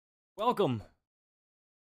Welcome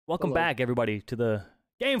Hello. back, everybody, to the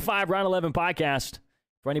Game 5 Round 11 podcast.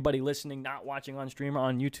 For anybody listening, not watching on stream or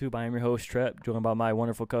on YouTube, I am your host, Trep, joined by my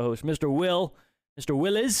wonderful co-host, Mr.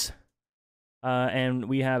 Williz. And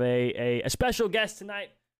we have a special guest tonight,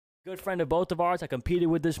 good friend of both of ours. I competed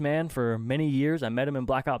with this man for many years. I met him in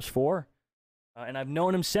Black Ops 4, and I've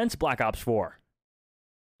known him since Black Ops 4.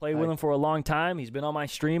 Played with him for a long time. He's been on my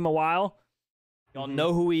stream a while. Y'all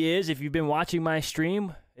know who he is if you've been watching my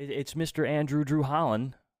stream. It's Mr. Andrew Drew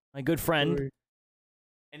Holland, my good friend.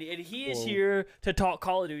 And he is here to talk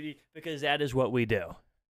Call of Duty because that is what we do.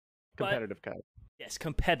 Competitive COD. Yes,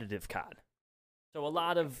 competitive COD. So a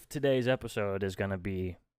lot of today's episode is going to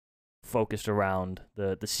be focused around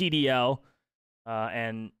the CDL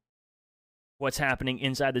and what's happening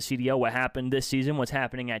inside the CDL, what happened this season, what's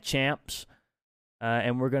happening at Champs.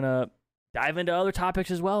 And we're going to dive into other topics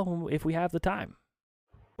as well if we have the time.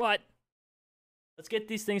 But let's get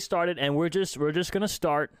these things started, and we're just going to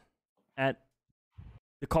start at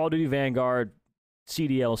the Call of Duty Vanguard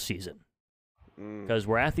CDL season because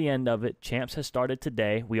we're at the end of it. Champs has started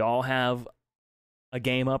today. We all have a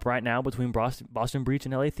game up right now between Boston Breach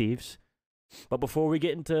and LA Thieves. But before we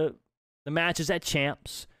get into the matches at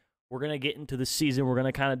Champs, we're going to get into the season. We're going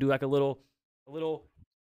to kind of do like a little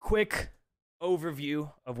quick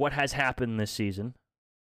overview of what has happened this season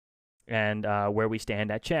and where we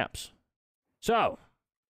stand at Champs. So,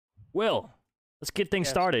 Will, let's get things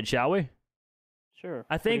started, shall we? Sure.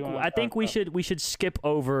 I think we should skip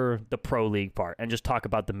over the Pro League part and just talk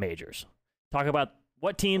about the majors. Talk about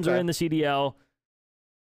what teams are in the CDL,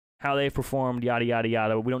 how they've performed, yada yada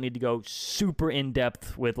yada. We don't need to go super in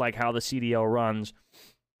depth with like how the CDL runs.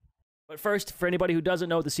 But first, for anybody who doesn't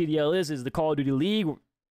know what the CDL is the Call of Duty League.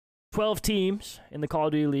 12 teams in the Call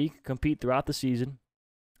of Duty League compete throughout the season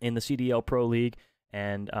in the CDL Pro League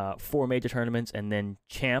and 4 major tournaments and then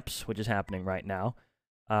Champs, which is happening right now.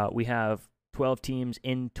 We have 12 teams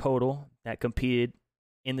in total that competed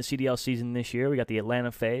in the CDL season this year. We got the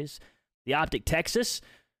Atlanta FaZe, the Optic Texas,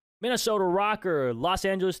 Minnesota Rocker, Los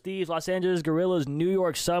Angeles Thieves, Los Angeles Guerrillas, New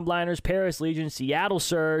York Subliners, Paris Legion, Seattle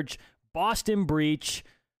Surge, Boston Breach.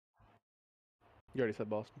 You already said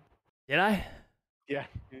Boston. Did I? Yeah.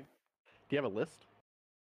 Do you have a list?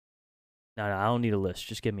 No, I don't need a list.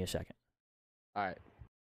 Just give me a second. All right.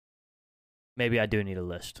 Maybe I do need a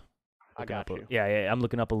list. I got you. Yeah, I'm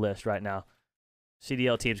looking up a list right now.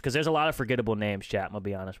 CDL teams, because there's a lot of forgettable names, chat. I'm going to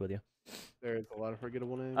be honest with you. There's a lot of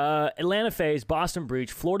forgettable names. Atlanta FaZe, Boston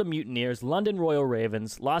Breach, Florida Mutineers, London Royal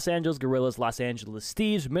Ravens, Los Angeles Guerrillas, Los Angeles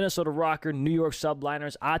Thieves, Minnesota Rocker, New York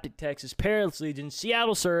Subliners, Optic Texas, Paris Legion,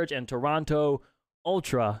 Seattle Surge, and Toronto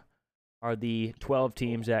Ultra are the 12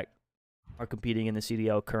 teams that are competing in the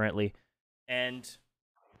CDL currently. And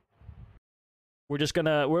we're just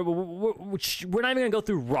gonna we're not even gonna go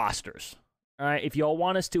through rosters, all right? If y'all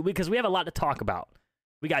want us to, because we have a lot to talk about.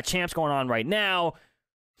 We got Champs going on right now.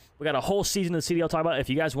 We got a whole season of the CDL to talk about. If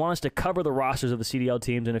you guys want us to cover the rosters of the CDL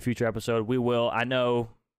teams in a future episode, we will. I know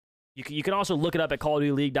you can also look it up at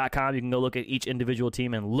callofdutyleague.com. You can go look at each individual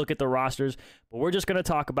team and look at the rosters. But we're just gonna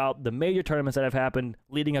talk about the major tournaments that have happened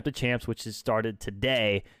leading up to Champs, which has started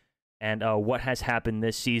today, and what has happened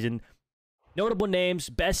this season. Notable names,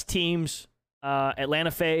 best teams,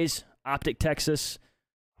 Atlanta FaZe, Optic Texas,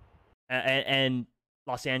 and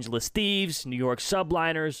Los Angeles Thieves, New York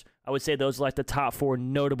Subliners. I would say those are like the top 4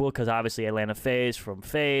 notable because obviously Atlanta FaZe from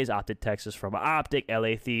FaZe, Optic Texas from Optic,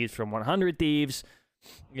 LA Thieves from 100 Thieves.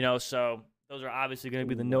 You know, so those are obviously going to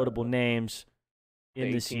be the notable names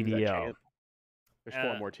in the CDL. There's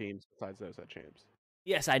 4 more teams besides those at Champs.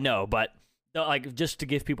 Yes, I know, but like just to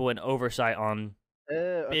give people an oversight on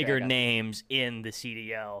bigger names in the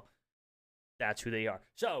CDL, that's who they are.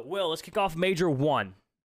 So, Will, let's kick off Major 1. All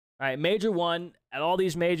right, Major 1, at all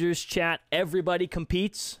these majors, chat, everybody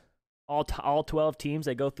competes. All 12 teams,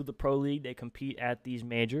 they go through the Pro League, they compete at these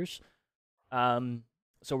majors. So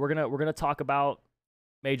we're gonna talk about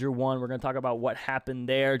Major 1. We're gonna talk about what happened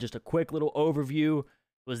there. Just a quick little overview. It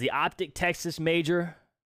was the Optic Texas Major.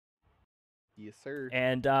 Yes, sir.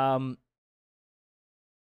 And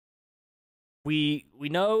we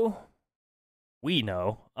know,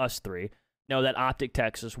 us three, know that Optic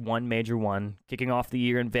Texas won Major 1, kicking off the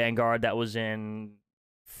year in Vanguard. That was in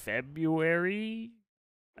February,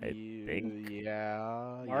 I think.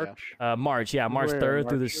 Yeah. March. March 3rd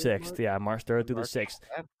through the 6th. March? Yeah, March 3rd through the 6th.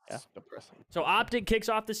 That's depressing. So Optic kicks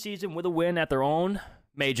off the season with a win at their own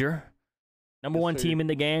major. Number 1 team in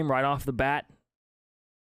the game right off the bat.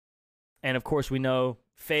 And, of course, we know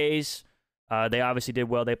FaZe. They obviously did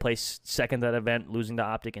well. They placed second that event, losing to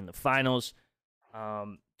Optic in the finals.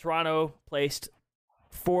 Toronto placed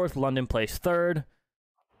 4th. London placed 3rd.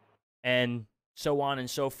 and so on and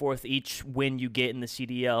so forth. Each win you get in the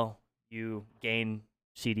CDL, you gain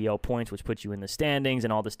CDL points, which puts you in the standings,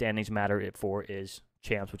 and all the standings matter for is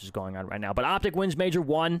champs, which is going on right now. But Optic wins Major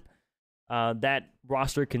 1. That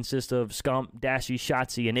roster consists of Scump, Dashy,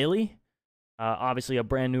 Shotzi, and Illy. Obviously, a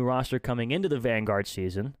brand new roster coming into the Vanguard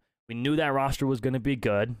season. We knew that roster was going to be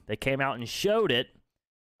good. They came out and showed it.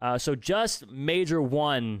 So just Major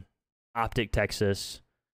 1 Optic Texas.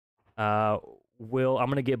 Will, I'm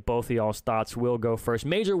going to get both of y'all's thoughts. We'll go first.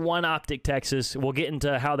 Major 1 Optic Texas. We'll get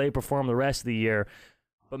into how they perform the rest of the year.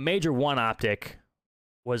 But Major 1 Optic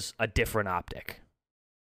was a different Optic.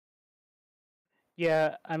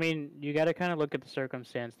 Yeah, I mean, you got to kind of look at the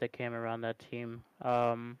circumstance that came around that team.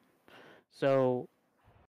 So,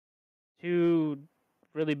 two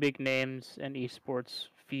really big names in esports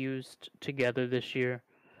fused together this year.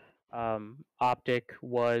 Optic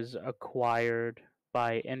was acquired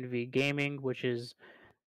by Envy Gaming, which is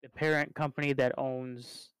the parent company that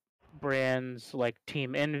owns brands like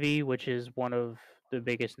Team Envy, which is one of the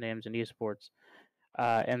biggest names in esports,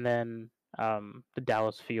 and then the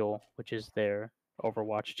Dallas Fuel, which is their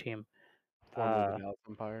Overwatch team. Formerly the Dallas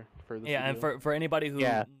Empire for the Yeah, CDL. and for anybody who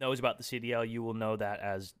Yeah. knows about the CDL, you will know that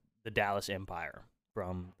as the Dallas Empire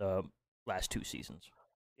from the last 2 seasons.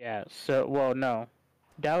 Yeah. So, well, no,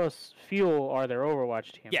 Dallas Fuel are their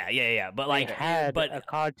Overwatch team. Yeah. But They like, had but a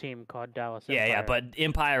COD team called Dallas yeah, Empire. but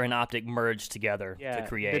Empire and Optic merged together Yeah, to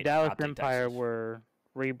create the Dallas Optic Empire Texas. were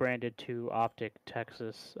rebranded to Optic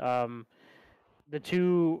Texas. The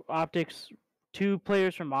two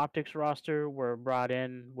players from Optic's roster were brought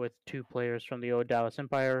in with 2 players from the old Dallas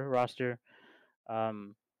Empire roster.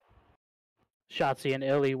 Shotzi and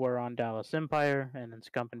Illy were on Dallas Empire, and then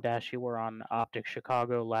Scump and Dashy were on Optic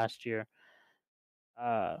Chicago last year.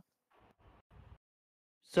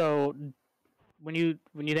 So when you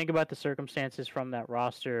think about the circumstances from that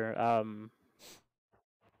roster,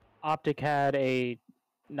 Optic had a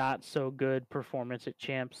not so good performance at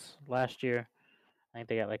champs last year. I think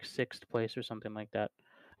they got like 6th place or something like that.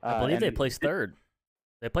 I believe they and placed 3rd.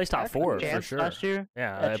 They placed top Actually, 4 for champs sure. last year.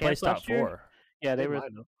 Yeah, At they champs placed top last year? 4. Yeah, They might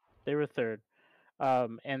have. they were 3rd.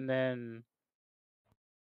 And then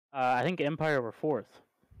I think Empire were 4th.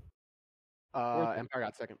 Empire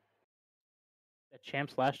got 2nd. At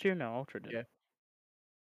champs last year? No, Ultra did. Yeah.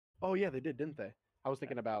 Oh yeah, they did, didn't they? I was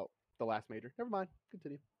thinking about the last major. Never mind.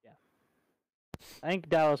 Continue. I think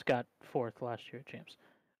Dallas got 4th last year at champs.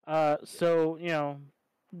 So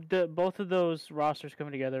both of those rosters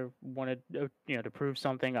coming together wanted to prove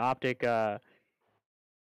something. Optic had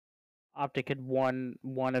won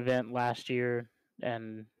one event last year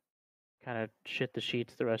and kind of shit the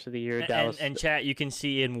sheets the rest of the year. Dallas And chat, you can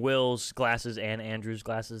see in Will's glasses and Andrew's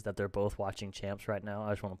glasses that they're both watching champs right now. I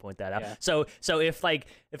just want to point that out. Yeah. So if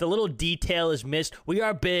the little detail is missed, we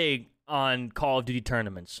are big on Call of Duty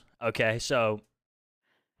tournaments. Okay, so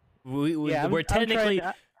we're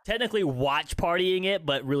technically watch partying it,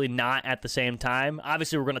 but really not at the same time.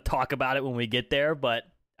 Obviously, we're going to talk about it when we get there, but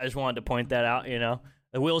I just wanted to point that out,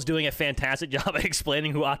 Will's doing a fantastic job of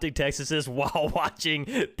explaining who Optic Texas is while watching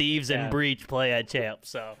Thieves and Breach play at Champ.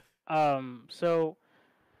 So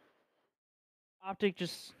Optic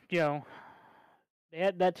just,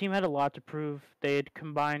 that team had a lot to prove. They had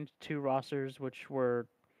combined 2 rosters, which were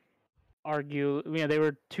they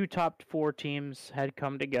were 2 top 4 teams had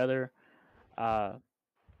come together.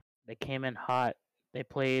 They came in hot. They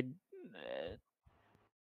played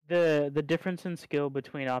the difference in skill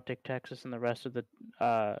between Optic Texas and the rest of the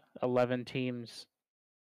 11 teams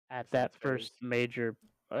at that first major,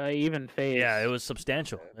 even phase. Yeah, it was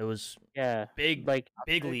substantial. It was big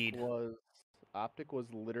lead. Optic was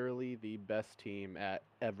literally the best team at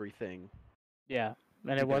everything. Yeah,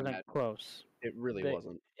 and it wasn't close. It really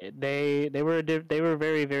wasn't. They were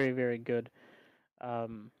very, very, very good.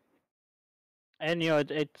 And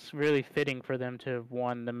it's really fitting for them to have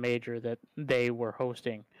won the major that they were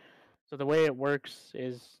hosting. So the way it works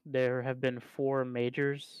is there have been 4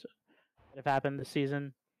 majors that have happened this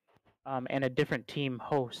season, and a different team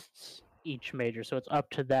hosts each major. So it's up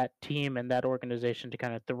to that team and that organization to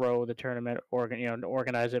kind of throw the tournament,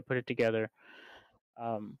 organize it, put it together.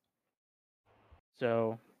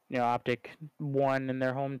 So Optic won in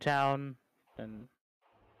their hometown, and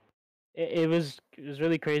it was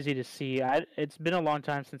really crazy to see. It's been a long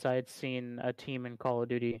time since I had seen a team in Call of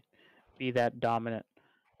Duty be that dominant.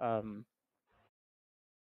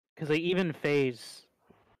 Because even FaZe,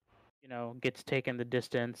 gets taken the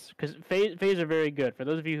distance. Because FaZe are very good. For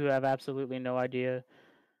those of you who have absolutely no idea,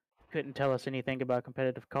 couldn't tell us anything about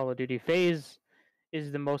competitive Call of Duty, FaZe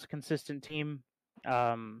is the most consistent team.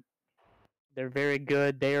 They're very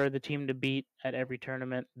good. They are the team to beat at every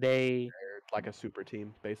tournament. They They're like a super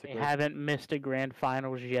team, basically. haven't missed a grand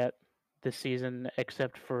finals yet this season,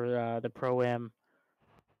 except for the Pro Am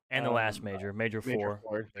And the last major, Major Major 4.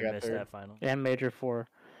 four, They they got missed third. that final. and Major 4.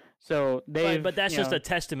 So they've But that's just a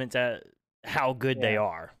testament to how good they Yeah.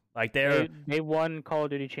 are. Like they're they won Call of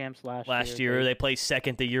Duty champs last year. They placed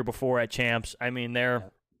second the year before at champs. I mean,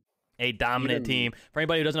 they're a dominant team. For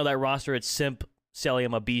anybody who doesn't know that roster, it's Simp,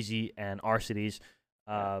 Celium, Abizi, and Arcides.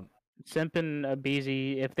 Simp and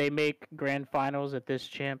Abizi, if they make grand finals at this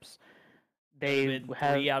champs, they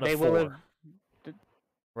have 3 out of they 4. will have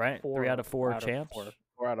Right? 3 out of 4 champs.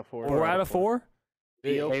 4 out of 4. 4 out of 4?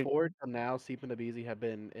 BO4 to now, Seep and Abizi have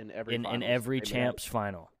been in every In finals every they've been at. champs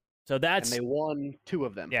final. So that's And they won 2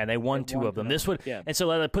 of them. yeah, they won 2 of them. This would Yeah. and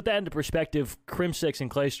so put that into perspective. Crimsix and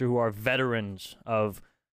Clayster, who are veterans of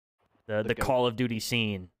the GOAT. Call of Duty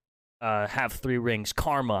scene, have 3 rings.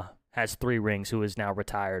 Karma has 3 rings, who is now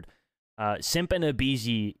retired. Simp and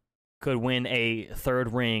Abizi could win a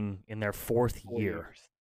 3rd ring in their 4th 4 year. years.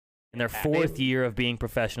 In their 4th year of being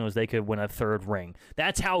professionals, they could win a 3rd ring.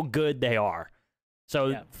 That's how good they are. So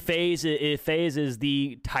Yeah. FaZe is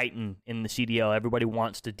the titan in the CDL. Everybody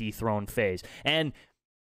wants to dethrone FaZe. And,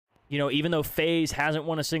 you know, even though FaZe hasn't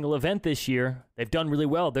won a single event this year, they've done really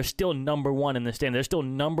well. They're still number 1 in the stand. They're still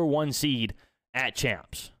number 1 seed at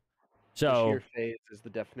champs. This So year phase is the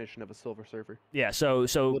definition of a silver server. yeah, so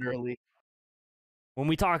Literally. when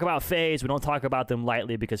we talk about FaZe, we don't talk about them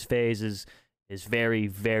lightly because FaZe is very,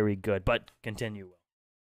 very good. But continue, Will.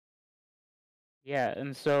 Yeah,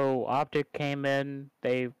 and so Optic came in.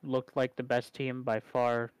 They looked like the best team by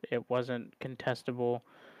far. It wasn't contestable,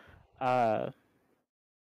 and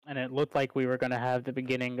it looked like we were going to have the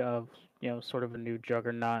beginning of sort of a new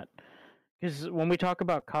juggernaut. Because when we talk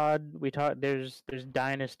about COD, there's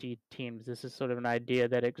dynasty teams. This is sort of an idea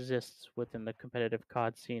that exists within the competitive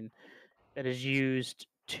COD scene that is used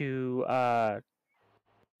to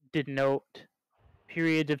denote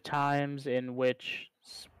periods of times in which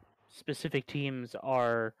specific teams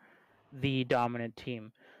are the dominant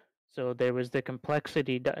team. So there was the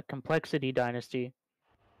complexity dynasty,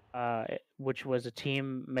 which was a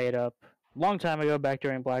team made up a long time ago, back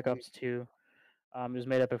during Black Ops 2. It was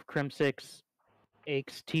made up of Crimsix,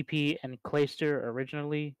 Aches, TP, and Clayster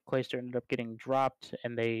originally. Clayster ended up getting dropped,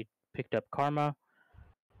 and they picked up Karma.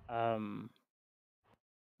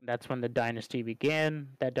 That's when the dynasty began.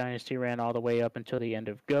 That dynasty ran all the way up until the end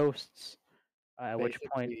of Ghosts, at which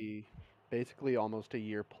point... Basically almost a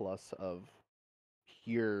year plus of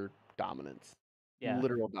pure dominance. Yeah.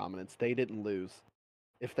 Literal dominance. They didn't lose.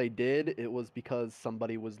 If they did, it was because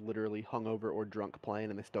somebody was literally hungover or drunk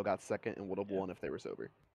playing and they still got second and would have won if they were sober.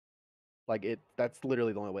 That's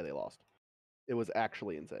literally the only way they lost. It was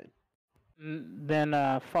actually insane. Then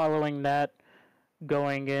following that,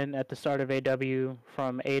 going in at the start of AW,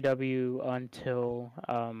 from AW until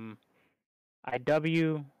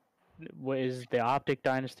IW was the Optic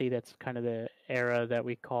Dynasty. That's kind of the era that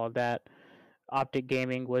we call that. Optic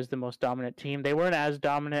Gaming was the most dominant team. They weren't as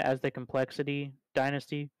dominant as the Complexity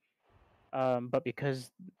Dynasty, but because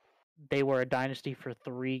they were a dynasty for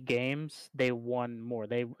 3 games, they won more.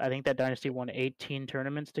 I think that dynasty won 18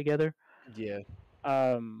 tournaments together. Yeah.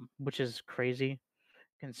 Which is crazy,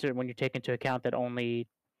 consider when you take into account that only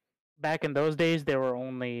back in those days there were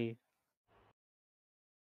only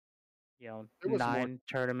 9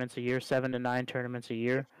 tournaments a year, 7 to 9 tournaments a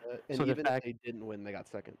year. And So the even fact- if they didn't win, they got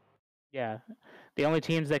second. Yeah, the only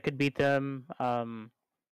teams that could beat them,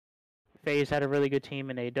 FaZe had a really good team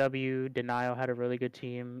in AW, Denial had a really good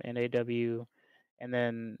team in AW, and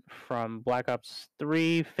then from Black Ops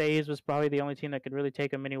 3, FaZe was probably the only team that could really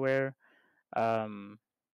take them anywhere. And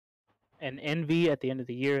Envy at the end of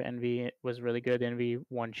the year, Envy was really good. Envy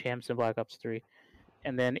won champs in Black Ops 3.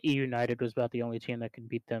 And then E United was about the only team that could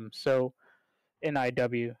beat them. So in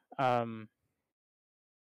IW. And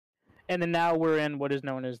then now we're in what is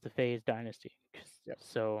known as the FaZe Dynasty. Yep.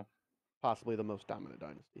 So Possibly the most dominant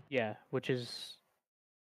dynasty. yeah, which is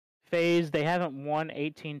FaZe. They haven't won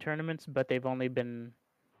 18 tournaments, but they've only been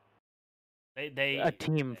a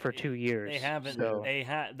team for 2 years. They haven't. So,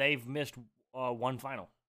 They've missed 1 final.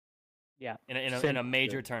 yeah. In a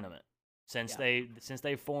major tournament since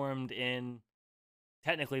they formed in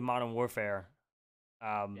technically Modern Warfare.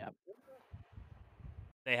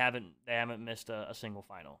 They haven't missed a single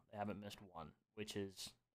final. They haven't missed 1, which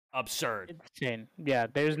is absurd. Insane. Yeah,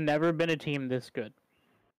 there's never been a team this good.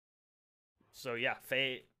 So yeah,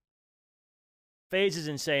 FaZe is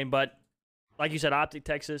insane, but like you said, Optic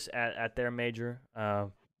Texas at their major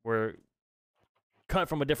were cut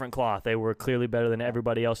from a different cloth. They were clearly better than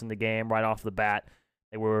everybody else in the game right off the bat.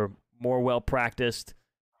 They were more well practiced,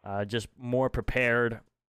 just more prepared,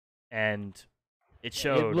 and it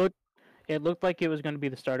showed. It looked like it was going to be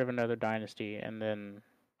the start of another dynasty, and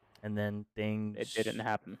then things it didn't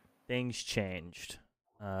happen. Things changed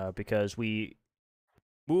because we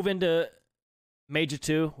move into Major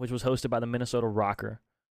 2, which was hosted by the Minnesota Rocker.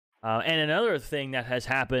 And another thing that has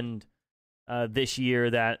happened this year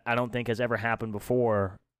that I don't think has ever happened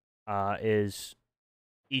before is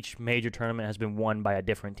each major tournament has been won by a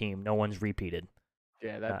different team. No one's repeated.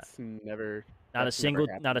 Yeah, that's never. Not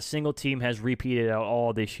a single team has repeated at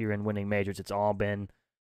all this year in winning majors. It's all been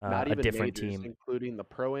not even a different majors, team, including the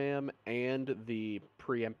Pro-Am and the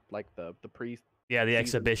the pre. Yeah, the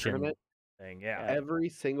exhibition tournament. Thing. Yeah, every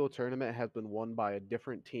single tournament has been won by a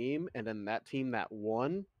different team, and then that team that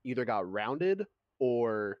won either got rounded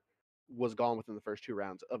or was gone within the first 2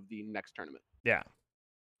 rounds of the next tournament. Yeah,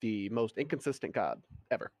 the most inconsistent god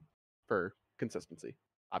ever for consistency.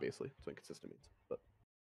 Obviously, that's what inconsistent means, but.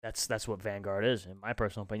 That's what Vanguard is, in my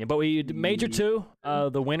personal opinion. But we Major 2,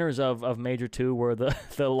 the winners of Major 2 were the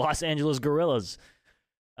Los Angeles Guerrillas,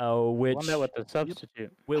 which won that with the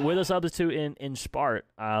substitute. With a substitute in Spart.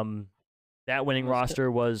 That winning roster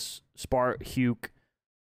was Spart, Huke,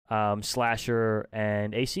 Slasher,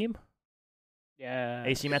 and Asim. Yeah,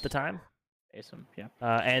 Asim at the time. Asim, yeah.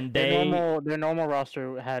 And their normal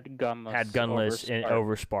roster had Gunless.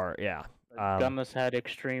 Over Spart, yeah. Gunless had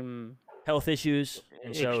extreme health issues,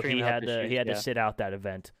 and so he had to sit out that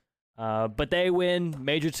event. But they win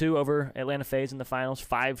Major 2 over Atlanta FaZe in the finals,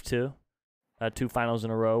 5-2. 2 finals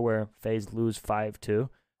in a row where FaZe lose 5-2.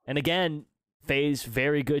 And again, FaZe,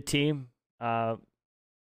 very good team. I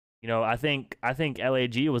think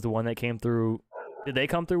LAG was the one that came through. Did they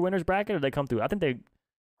come through winners bracket, or did they come through? I think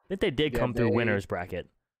they did come through winners bracket.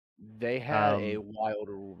 They had a wild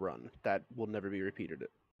run that will never be repeated.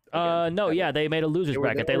 They made a losers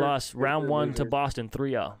bracket. They lost round 1 to Boston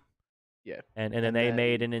 3-0. Yeah. And then they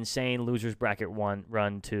made an insane losers bracket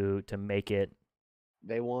run to make it.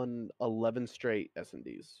 They won 11 straight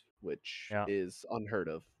S&Ds, which is unheard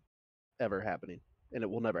of ever happening. And it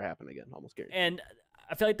will never happen again, almost guaranteed. And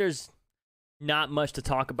I feel like there's not much to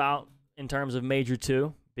talk about in terms of Major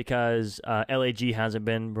 2 because LAG hasn't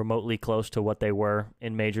been remotely close to what they were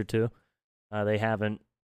in Major 2. They haven't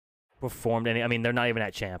performed any. I mean, they're not even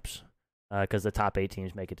at champs because the top 8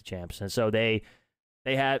 teams make it to champs, and so they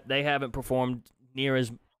haven't performed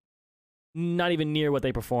not even near what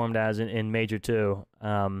they performed as in Major 2.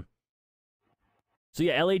 So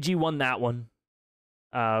yeah, LAG won that one.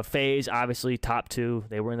 FaZe obviously top 2.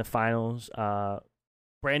 They were in the finals.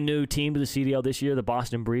 Brand new team to the CDL this year, the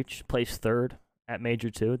Boston Breach, placed 3rd at Major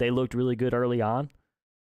 2. They looked really good early on.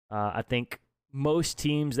 I think most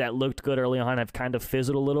teams that looked good early on have kind of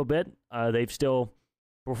fizzled a little bit. They've still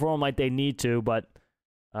performed like they need to, but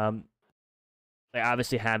they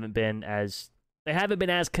obviously haven't been as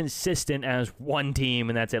consistent as one team,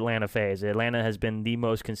 and that's Atlanta FaZe. Atlanta has been the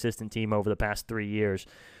most consistent team over the past 3 years,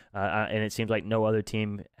 and it seems like no other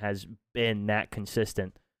team has been that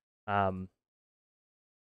consistent.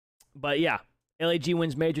 But yeah, LAG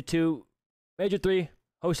wins Major 2. Major 3,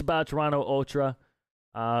 hosted by Toronto Ultra,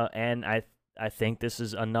 and I think this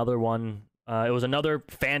is another one. It was another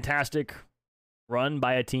fantastic run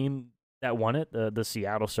by a team that won it, the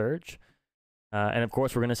Seattle Surge. And, of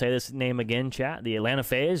course, we're going to say this name again, chat. The Atlanta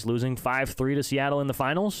FaZe losing 5-3 to Seattle in the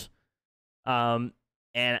finals. And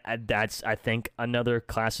that's, I think, another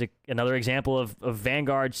example of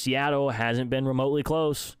Vanguard. Seattle hasn't been remotely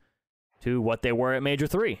close to what they were at Major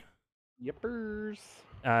 3. Yippers.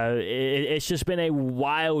 It's just been a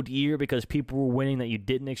wild year because people were winning that you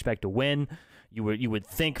didn't expect to win. You would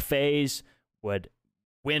think FaZe would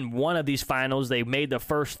win one of these finals. They made the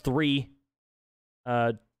first 3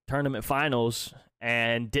 tournament finals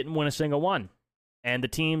and didn't win a single one. And the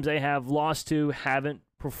teams they have lost to haven't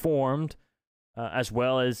performed as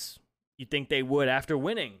well as you think they would after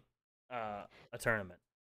winning a tournament.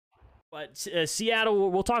 But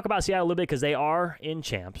Seattle, we'll talk about Seattle a little bit because they are in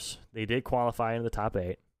champs. They did qualify into the top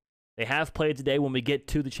 8. They have played today. When we get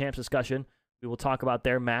to the champs discussion, we will talk about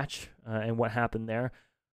their match and what happened there.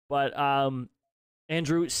 But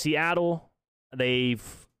Andrew, Seattle, they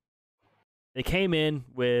came in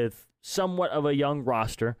with somewhat of a young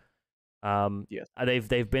roster. Yes.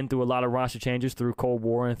 They've been through a lot of roster changes through Cold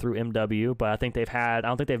War and through MW, but I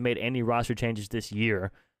don't think they've made any roster changes this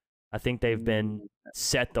year. I think they've been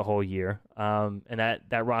set the whole year. And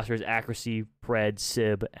that roster is Accuracy, Pred,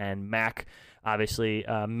 Sib, and Mac. Obviously,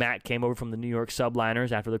 Mac came over from the New York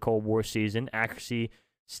Subliners after the Cold War season. Accuracy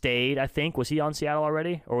stayed, I think. Was he on Seattle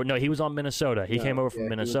already? Or no, he was on Minnesota. He came over from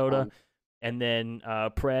Minnesota. And then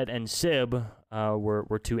Pred and Sib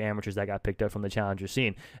were two amateurs that got picked up from the challenger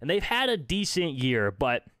scene, and they've had a decent year,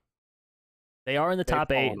 but they are in the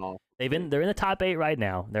top 8. They're in the top 8 right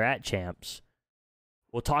now. They're at champs.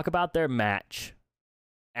 We'll talk about their match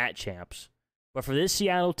at champs, but for this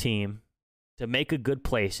Seattle team to make a good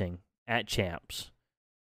placing at champs,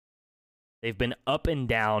 they've been up and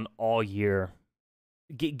down all year.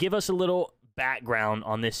 Give us a little background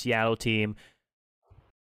on this Seattle team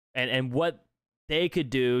and what they could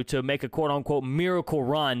do to make a quote-unquote miracle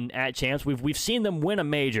run at champs. We've seen them win a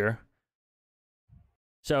major.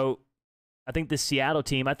 So I think the Seattle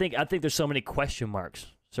team, I think there's so many question marks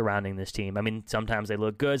surrounding this team. I mean, sometimes they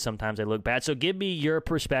look good, sometimes they look bad. So give me your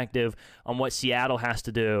perspective on what Seattle has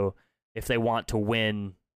to do if they want to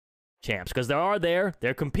win champs. Because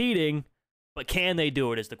they're competing, but can they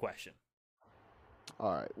do it is the question.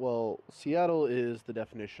 All right. Well, Seattle is the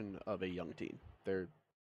definition of a young team. They're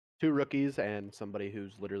 2 rookies and somebody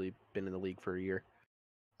who's literally been in the league for a year.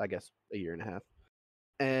 I guess a year and a half.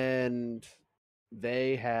 And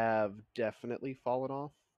they have definitely fallen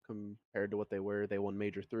off compared to what they were. They won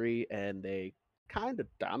Major 3 and they kind of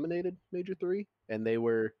dominated Major 3. And they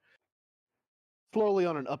were slowly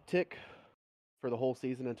on an uptick for the whole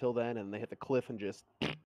season until then. And they hit the cliff and just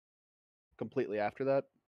completely after that.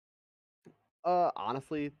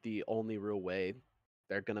 Honestly, the only real way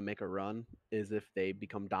they're going to make a run is if they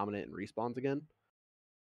become dominant in respawns again.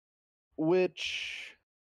 Which,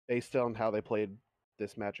 based on how they played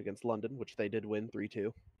this match against London, which they did win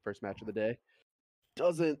 3-2, first match of the day,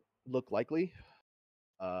 doesn't look likely.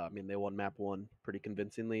 I mean, they won map 1 pretty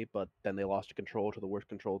convincingly, but then they lost control to the worst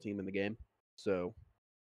control team in the game. So,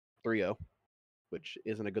 3-0, which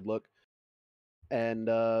isn't a good look. And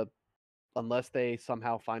unless they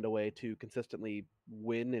somehow find a way to consistently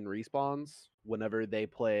win in respawns whenever they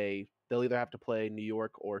play, they'll either have to play New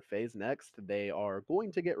York or FaZe next. They are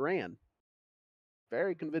going to get ran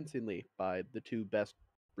very convincingly by the 2 best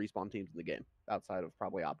respawn teams in the game, outside of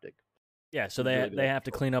probably Optic. Yeah, so they have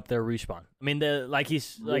to clean up their respawn. I mean, like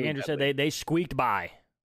Andrew said, they squeaked by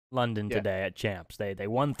London today at champs. They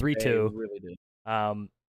won 3-2. They really did.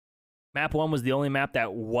 Map 1 was the only map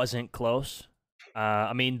that wasn't close.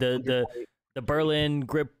 I mean, the Berlin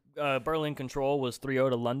control was 3-0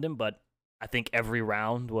 to London, but I think every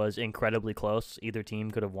round was incredibly close. Either team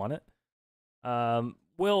could have won it.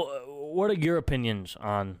 Will, what are your opinions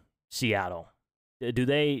on Seattle? Do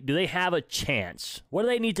they have a chance? What do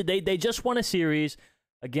they need to? They just won a series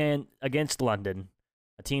again against London,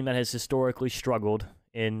 a team that has historically struggled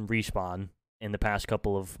in respawn in the past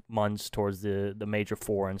couple of months towards the Major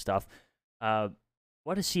 4 and stuff.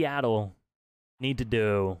 What does Seattle need to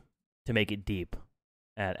do to make it deep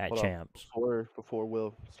at champs? Before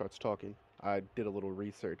Will starts talking, I did a little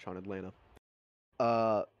research on Atlanta.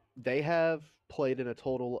 They have played in a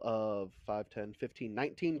total of 5, 10, 15,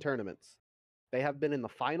 19 tournaments. They have been in the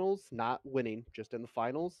finals, not winning, just in the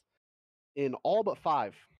finals, in all but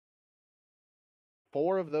 5.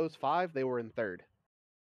 4 of those 5, they were in 3rd.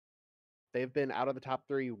 They've been out of the top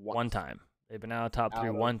 3 once. One time. They've been out of top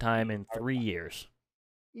 3 one time in 3 years.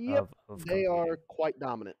 Yep, they are quite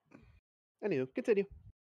dominant. Anywho, continue.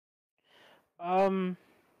 To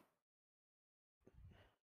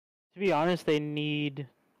be honest, they need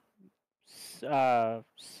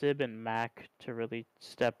Sib and Mac to really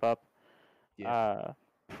step up. Yeah.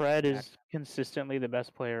 Pred is consistently the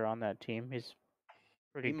best player on that team. He's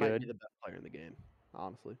pretty good. He might be the best player in the game,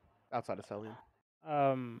 honestly, outside of Celian.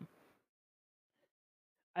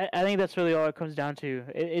 I think that's really all it comes down to.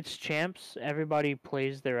 It's champs. Everybody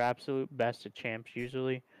plays their absolute best at champs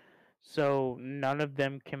usually, so none of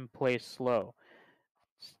them can play slow.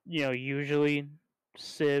 You know, usually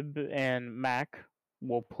Sib and Mac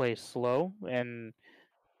will play slow, and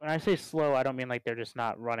when I say slow, I don't mean like they're just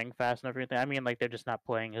not running fast and everything. I mean like they're just not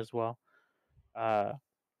playing as well.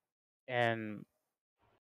 And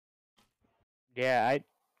yeah,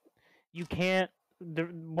 you can't.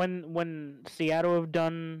 When Seattle have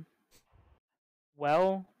done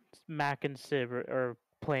well, Mac and Sib are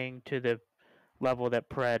playing to the level that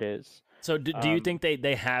Pred is. So do you think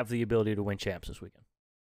they have the ability to win champs this weekend?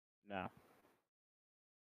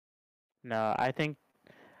 No, I think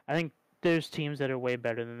there's teams that are way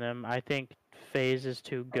better than them. I think FaZe is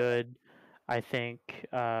too good. I think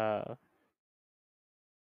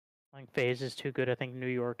FaZe is too good. I think New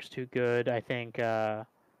York's too good. I think I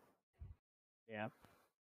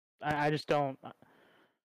just don't.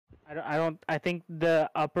 I think the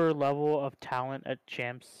upper level of talent at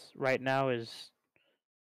champs right now is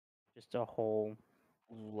just a whole.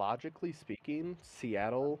 Logically speaking,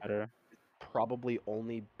 Seattle Better. probably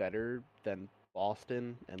only better than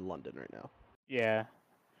Boston and London right now. Yeah.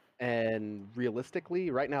 And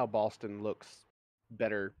realistically, right now Boston looks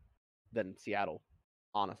better than Seattle,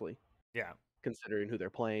 honestly, Yeah. considering who they're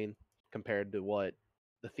playing compared to what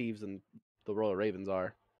the Thieves and the Royal Ravens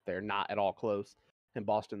are. They're not at all close. And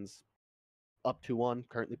Boston's up 2-1,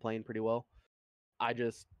 currently playing pretty well. I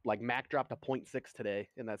just like Mac dropped a 0.6 today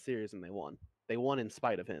in that series and they won. They won in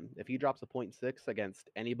spite of him. If he drops a 0.6 against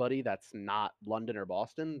anybody that's not London or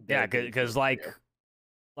Boston, Yeah, they're because like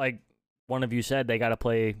one of you said, they got to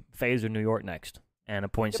play FaZe or New York next, and a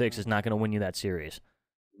 0.6 is not going to win you that series.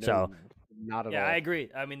 no, So not at yeah, all. I agree.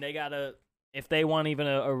 I mean, they gotta if they want even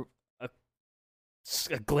a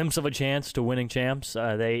glimpse of a chance to winning champs,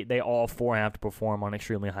 they all four have to perform on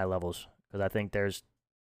extremely high levels, because I think there's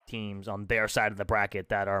teams on their side of the bracket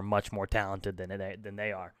that are much more talented than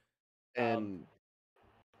they are. And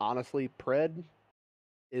honestly, Pred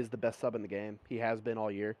is the best sub in the game. He has been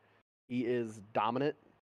all year. He is dominant.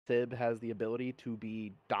 Sib has the ability to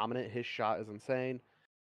be dominant. His shot is insane.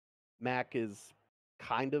 Mac is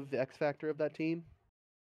kind of the X factor of that team.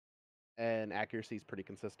 And accuracy is pretty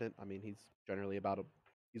consistent. I mean, he's generally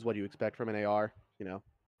he's what you expect from an AR,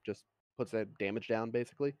 just puts that damage down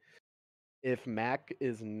basically. If Mac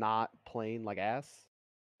is not playing like ass,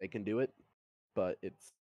 they can do it, but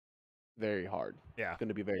it's very hard. Yeah. It's going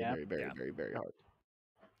to be very, Yeah. very, very, Yeah. very, very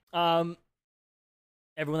hard.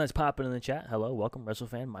 Everyone that's popping in the chat, hello, welcome,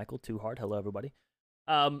 WrestleFan, Michael, Too Hard, hello everybody.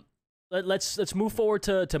 Let's move forward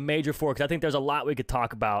to Major 4, because I think there's a lot we could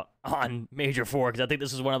talk about on Major 4, because I think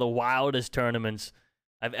this is one of the wildest tournaments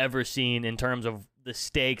I've ever seen in terms of the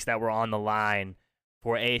stakes that were on the line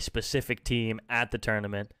for a specific team at the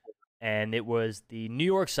tournament, and it was the New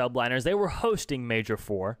York Subliners. They were hosting Major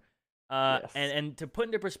 4. Yes. And to put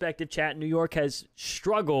into perspective, chat, New York has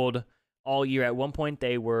struggled all year. At one point,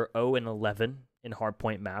 they were 0-11 in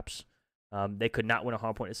hardpoint maps. They could not win a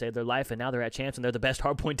hardpoint to save their life, and now they're at champs, and they're the best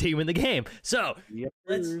hardpoint team in the game. So, Yep.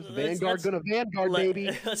 let's gonna Vanguard, baby.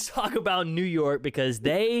 Let's talk about New York, because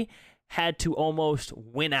they had to almost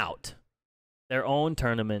win out their own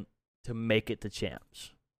tournament to make it to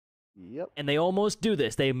champs. Yep. And they almost do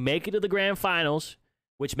this. They make it to the grand finals,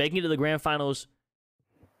 which making it to the grand finals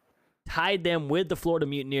tied them with the Florida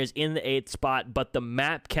Mutineers in the 8th spot, but the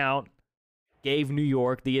map count gave New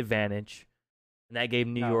York the advantage, and that gave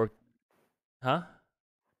New York... Huh?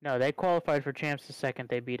 No, they qualified for champs the second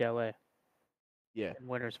they beat LA Yeah. in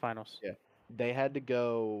winners finals. Yeah. They had to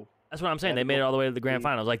go. That's what I'm saying. They They had to made it go all the way to the grand three.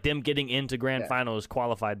 finals. Like, them getting into grand Yeah. finals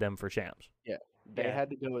qualified them for champs. They Yeah. had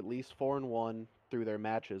to go at least 4-1 through their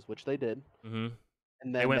matches, which they did. Mm-hmm.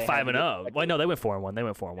 And They then went had to 5-0. get Wait, no, they went 4-1. They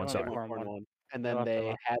went 4-1. They Sorry. went 4-1. And They then lost a they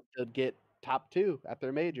lot. had to get top 2 at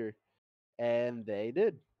their major, and they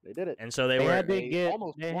did. They did it. And so they They were had to they get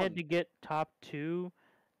almost they won. had to get top 2,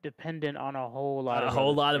 dependent on a whole lot a of whole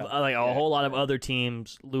other lot of stuff. a Yeah. whole lot of other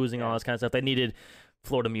teams losing all Yeah. this kind of stuff. They needed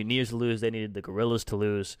Florida Mutineers to lose. They needed the Gorillas to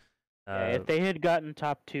lose. Yeah, if they had gotten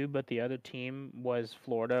top 2, but the other team was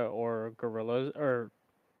Florida or Gorillas,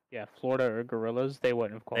 Florida or Gorillas, they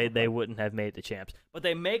wouldn't have qualified. they wouldn't have made the champs. But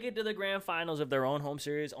they make it to the grand finals of their own home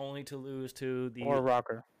series, only to lose to the Or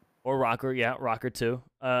Rocker. Or Rocker, yeah, Rocker too.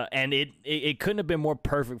 And it couldn't have been more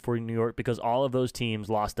perfect for New York, because all of those teams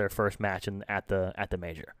lost their first match at the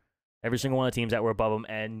major. Every single one of the teams that were above them,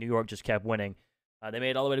 and New York just kept winning. They made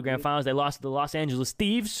it all the way to grand finals. They lost to the Los Angeles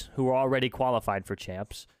Thieves, who were already qualified for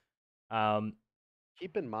champs.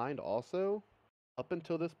 Keep in mind also, up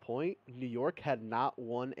until this point, New York had not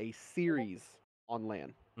won a series on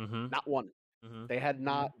LAN. Mm-hmm, Not one. mm-hmm. They had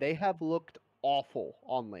not. They have looked awful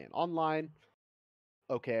on LAN. Online,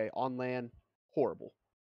 okay. On LAN, horrible.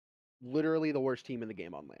 Literally the worst team in the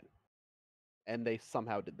game on LAN. And they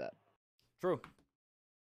somehow did that. True.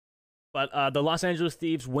 But the Los Angeles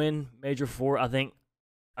Thieves win Major 4. I think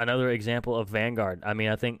another example of Vanguard. I mean,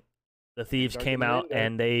 I think the Thieves Vanguard came and out Vanguard.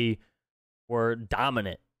 and they were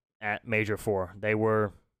dominant at Major 4. They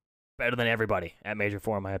were better than everybody at Major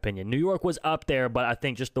 4, in my opinion. New York was up there, but I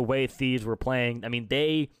think just the way Thieves were playing, I mean,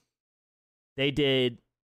 they did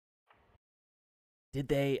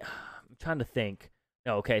they? I'm trying to think.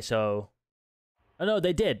 No, okay, so... Oh, no,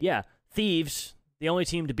 they did, yeah. Thieves, the only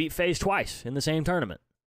team to beat FaZe twice in the same tournament.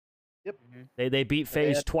 Yep. They beat They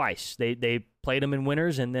FaZe had- twice. They played them in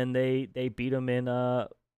winners, and then they beat them in was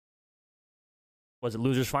it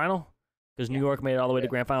losers final? Because New York made it all the way to Yeah.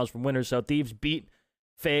 grand finals from winners. So Thieves beat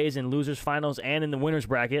FaZe in losers finals and in the winners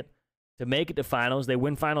bracket to make it to finals. They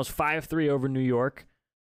win finals 5-3 over New York.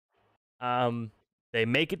 They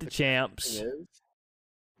make it to champs. Thing is,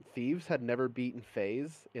 Thieves had never beaten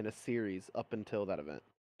FaZe in a series up until that event.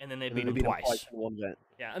 And then they And beat then them they twice. in one event.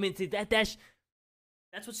 Yeah, I mean, see, that's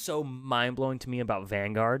what's so mind blowing to me about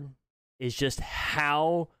Vanguard is just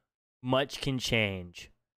how much can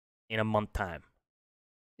change in a month time.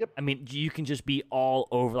 Yep. I mean, you can just be all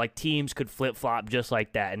over. Like, teams could flip-flop just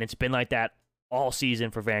like that, and it's been like that all season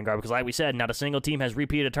for Vanguard because, like we said, not a single team has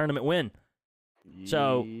repeated a tournament win.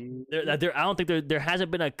 So, I don't think there hasn't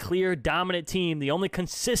been a clear dominant team. The only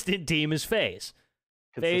consistent team is FaZe.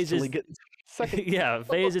 FaZe is getting second. yeah,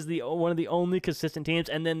 FaZe is one of the only consistent teams.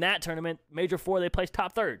 And then that tournament, Major 4, they placed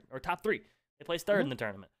top 3. They placed 3rd in the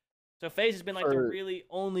tournament. So FaZe has been like the really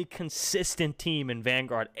only consistent team in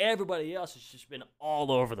Vanguard. Everybody else has just been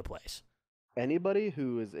all over the place. Anybody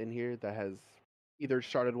who is in here that has either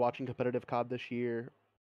started watching competitive COD this year,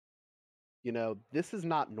 this is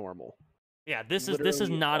not normal. Yeah, this is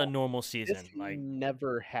not a normal season. This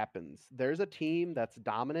never happens. There's a team that's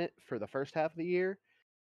dominant for the first half of the year,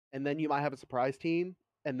 and then you might have a surprise team,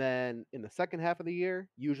 and then in the second half of the year,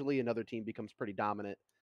 usually another team becomes pretty dominant,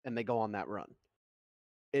 and they go on that run.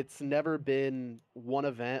 It's never been one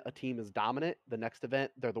event, a team is dominant, the next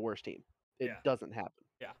event, they're the worst team. It doesn't happen.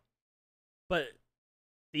 Yeah. But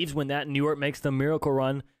Thieves win that, New York makes the miracle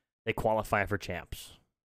run, they qualify for champs.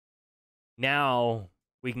 Now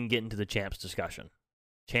we can get into the champs discussion.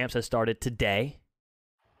 Champs has started today.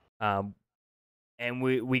 And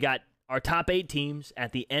we got our top 8 teams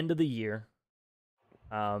at the end of the year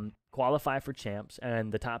qualify for champs,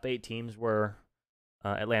 and the top 8 teams were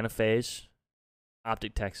Atlanta FaZe,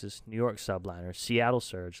 Optic Texas, New York Subliners, Seattle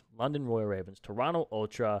Surge, London Royal Ravens, Toronto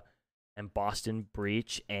Ultra, and Boston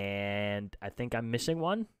Breach. And I think I'm missing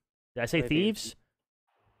one. Did I say Thieves?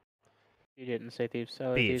 You didn't say Thieves.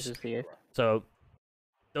 So Thieves is the 8th. So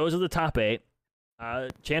those are the top 8.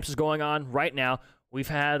 Champs is going on right now. We've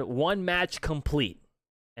had one match complete,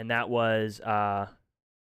 and that was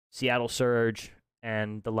Seattle Surge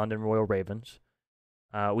and the London Royal Ravens.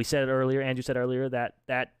 We said it earlier, Andrew said earlier,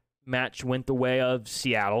 that match went the way of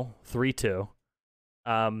Seattle, 3-2.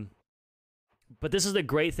 But this is the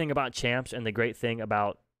great thing about champs and the great thing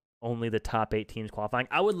about only the top 8 teams qualifying.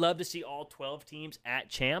 I would love to see all 12 teams at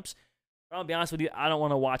champs. But I'll be honest with you, I don't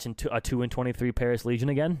want to watch a 2-23 Paris Legion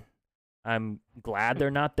again. I'm glad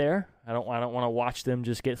they're not there. I don't want to watch them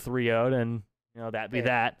just get 3-0'd and that be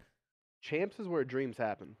that. Champs is where dreams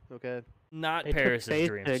happen. Okay. Not They Paris's took FaZe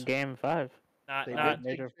dreams. to Game 5. Not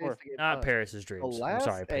Major 4. Not Paris's dreams. I'm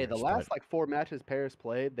sorry, Paris, the last 4 matches Paris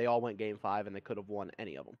played, they all went Game 5, and they could have won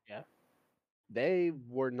any of them. Yeah. They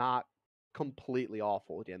were not completely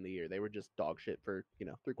awful at the end of the year. They were just dog shit for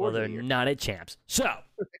 3/4 Well, of the they're year. not at champs. So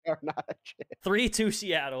They are not a champ. 3-2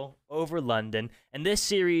 Seattle over London, and this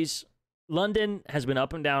series, London has been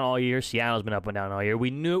up and down all year. Seattle's been up and down all year. We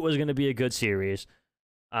knew it was going to be a good series.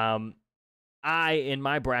 In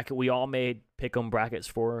my bracket, we all made pick'em brackets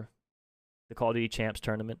for the Call of Duty Champs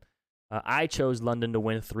tournament. I chose London to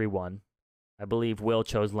win 3-1. I believe Will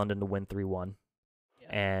chose London to win 3-1.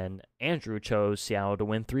 Yeah. And Andrew chose Seattle to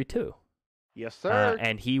win 3-2. Yes, sir.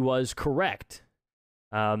 And he was correct.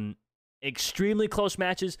 Extremely close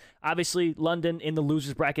matches. Obviously, London in the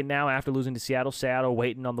losers bracket now after losing to Seattle. Seattle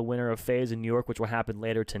waiting on the winner of FaZe in New York, which will happen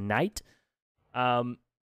later tonight. But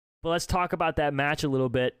let's talk about that match a little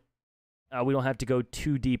bit. We don't have to go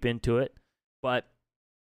too deep into it, but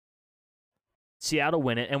Seattle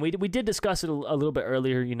win it. And we did discuss it a little bit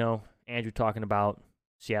earlier, Andrew talking about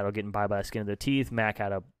Seattle getting by the skin of their teeth. Mac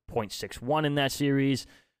had a .61 in that series.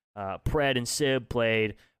 Pred and Sib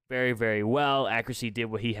played very, very well. Accuracy did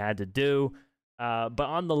what he had to do. But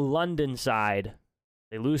on the London side,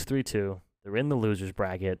 they lose 3-2. They're in the losers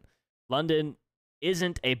bracket. London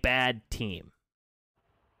isn't a bad team.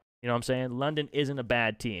 You know what I'm saying? London isn't a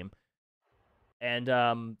bad team. And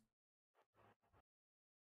they're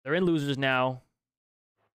in losers now.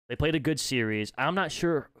 They played a good series. I'm not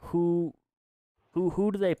sure who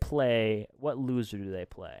do they play? What loser do they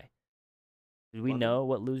play? Do we know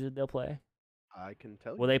what loser they'll play? I can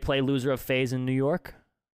tell you. Will they play loser of FaZe in New York?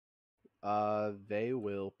 They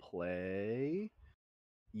will play.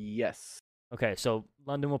 Yes. Okay, so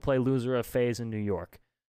London will play loser of FaZe in New York.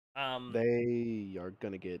 They are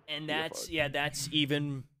gonna get. And that's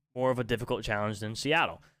even more of a difficult challenge than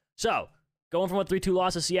Seattle. So going from a 3-2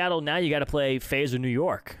 loss to Seattle, now you got to play FaZe or New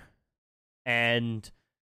York, and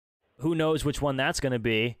who knows which one that's going to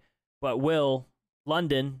be. But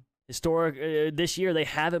London historic this year, they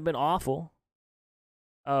haven't been awful.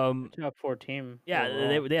 Top 4 team. Yeah,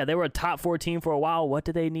 they were a top 4 team for a while. What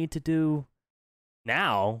do they need to do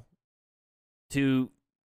now to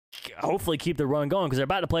hopefully keep the run going? Because they're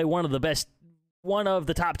about to play one of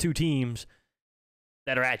the top 2 teams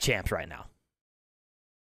that are at champs right now.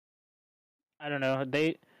 I don't know.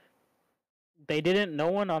 They didn't. No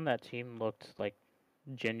one on that team looked like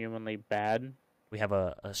genuinely bad. We have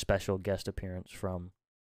a special guest appearance from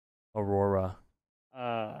Aurora,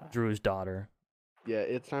 Uh, Drew's daughter. Yeah,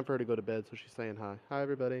 it's time for her to go to bed, so she's saying hi. Hi,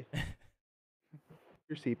 everybody.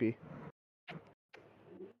 You're CP.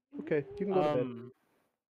 Okay, you can go to bed.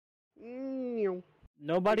 Meow.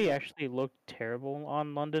 Nobody actually looked terrible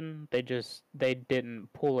on London. They didn't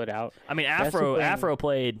pull it out. I mean, That's the thing. Afro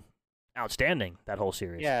played outstanding that whole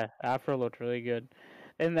series. Yeah, Afro looked really good,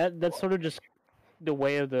 and that's sort of just the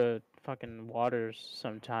way of the fucking waters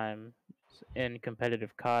sometimes in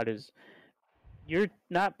competitive COD is you're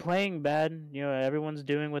not playing bad. You know, everyone's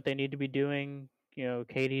doing what they need to be doing. You know,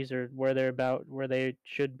 KDs are where they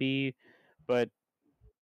should be, but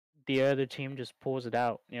the other team just pulls it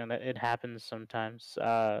out. You know, that it happens sometimes.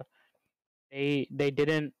 They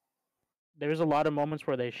didn't. There's a lot of moments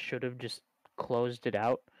where they should have just closed it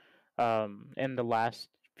out in the last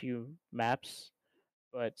few maps,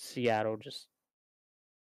 but Seattle just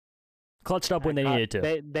Clutched up when they needed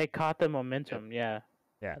to. They caught the momentum. Yeah.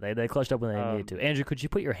 Yeah, they clutched up when they needed to. Andrew, could you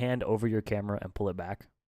put your hand over your camera and pull it back?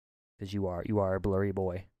 Because you are a blurry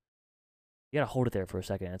boy. You gotta hold it there for a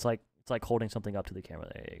second. It's like holding something up to the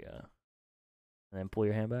camera. There you go. And then pull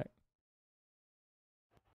your hand back.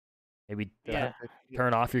 Maybe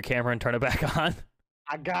turn off your camera and turn it back on.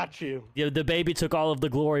 I got you. Yeah, the baby took all of the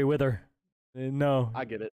glory with her. No. I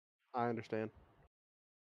get it. I understand.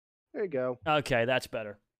 There you go. Okay, that's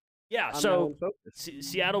better. Yeah, I'm so now focused.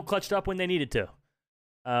 Seattle clutched up when they needed to.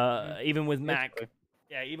 Even with Mac.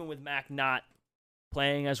 Yeah, even with Mac not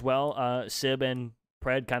playing as well, Sib and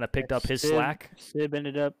Pred kind of picked up his slack. Sib and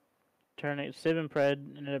Pred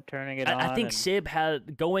ended up turning it on. I think Sib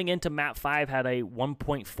had, going into map 5, had a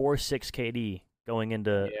 1.46 KD going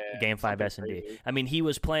into game 5 S&D. I mean, he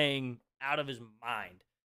was playing out of his mind.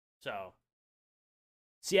 So,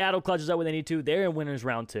 Seattle clutches up when they need to. They're in winners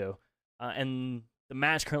round 2. And the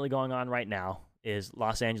match currently going on right now is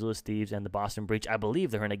Los Angeles Thieves and the Boston Breach. I believe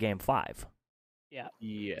they're in a game 5. Yeah.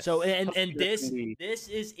 Yes. So, and this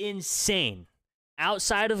is insane.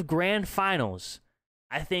 Outside of grand finals,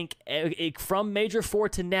 I think from Major 4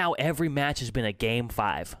 to now, every match has been a game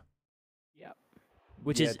 5. Yeah.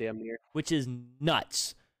 Which is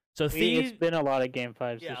nuts. So Thieves, it's been a lot of game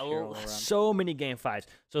 5s this year. Yeah, so many game 5s.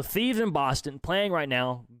 So Thieves in Boston playing right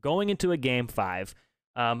now, going into a game 5.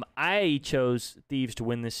 I chose Thieves to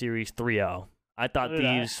win this series 3-0. I thought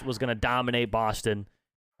Thieves was going to dominate Boston.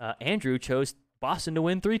 Andrew chose Boston to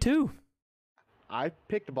win 3-2. I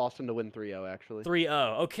picked Boston to win 3-0, actually.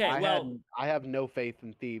 3-0. Okay, I have no faith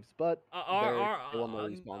in Thieves, but they won the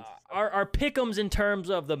respawns. Our pick'ems in terms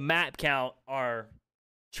of the map count are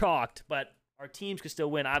chalked, but our teams could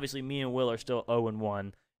still win. Obviously, me and Will are still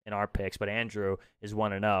 0-1 in our picks, but Andrew is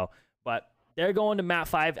 1-0. But they're going to map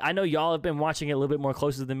 5. I know y'all have been watching it a little bit more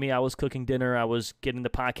closely than me. I was cooking dinner. I was getting the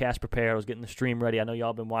podcast prepared. I was getting the stream ready. I know y'all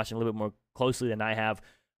have been watching a little bit more closely than I have.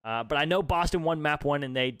 But I know Boston won map 1,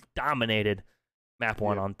 and they dominated map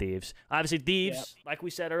 1 on Thieves. Obviously, Thieves, like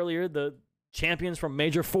we said earlier, the champions from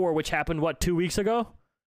Major 4, which happened, 2 weeks ago?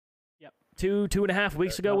 Yep. 2.5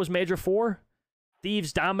 weeks ago was Major 4.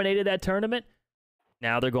 Thieves dominated that tournament.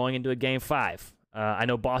 Now they're going into a game 5. I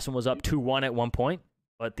know Boston was up 2-1 at one point,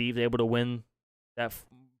 but Thieves able to win that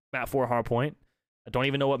map 4 hard point. I don't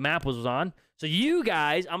even know what map was on. So you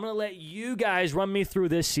guys, I'm going to let you guys run me through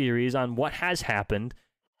this series on what has happened,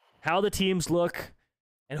 how the teams look,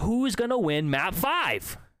 and who is going to win map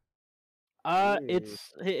 5?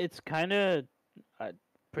 It's kind of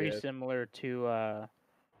pretty similar to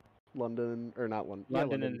London, or not London.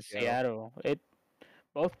 London and Seattle.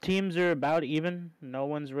 Both teams are about even. No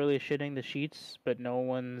one's really shitting the sheets, but no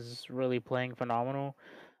one's really playing phenomenal.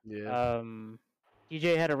 Yeah.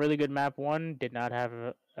 DJ had a really good map 1. Did not have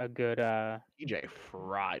a good. DJ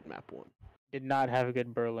fried map 1. Did not have a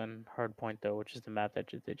good Berlin hardpoint though, which is the map that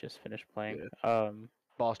they just finished playing. Yeah.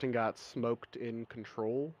 Boston got smoked in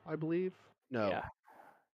control, I believe. No. Yeah.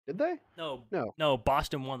 Did they? No.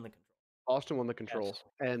 Boston won the control. Boston won the control,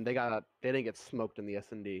 and they didn't get smoked in the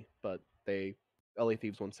S&D, but LA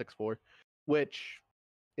Thieves won 6-4, which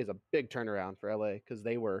is a big turnaround for LA because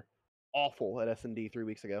they were awful at S&D 3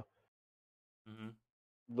 weeks ago. Mm-hmm.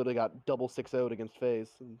 Literally got double 6-0'd against FaZe.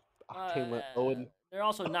 And team went 0. They're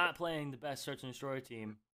also not playing the best search and destroy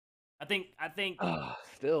team. I think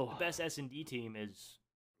still the best S&D team is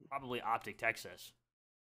probably Optic Texas.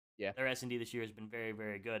 Yeah, their S&D this year has been very,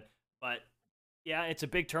 very good. But yeah, it's a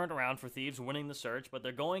big turnaround for Thieves winning the search, but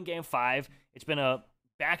they're going game 5. It's been a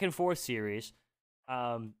back and forth series.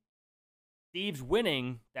 Thieves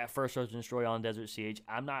winning that first search and destroy on Desert Siege.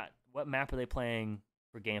 What map are they playing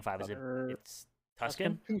for game 5? Is it's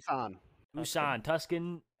Tuscan? Tucson,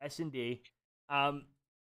 Tuscan, S&D.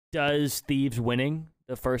 Does Thieves winning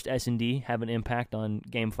the first S&D have an impact on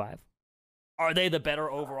Game 5? Are they the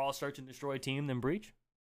better overall search and destroy team than Breach?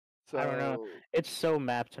 So, I don't know. It's so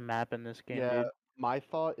map to map in this game, yeah, dude. my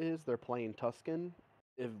thought is they're playing Tuscan.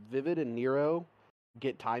 If Vivid and Nero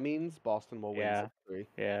get timings, Boston will win Yeah. 6-3.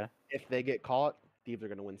 Yeah. If they get caught, Thieves are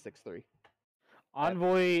going to win 6-3.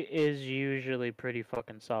 Envoy is usually pretty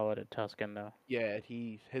fucking solid at Tuscan, though. Yeah,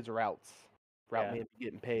 his route Yeah. man be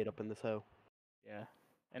getting paid up in this hoe. Yeah.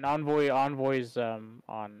 And Envoy's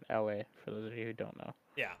on LA, for those of you who don't know.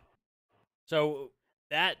 Yeah. So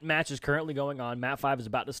that match is currently going on. Map 5 is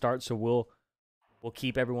about to start, so we'll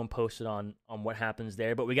keep everyone posted on what happens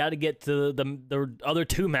there. But we got to get to the other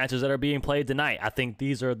two matches that are being played tonight. I think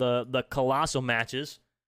these are the colossal matches.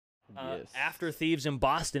 Yes. After Thieves in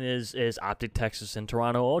Boston is Optic Texas and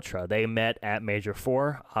Toronto Ultra. They met at Major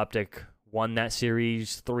 4. Optic won that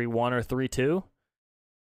series 3-1 or 3-2.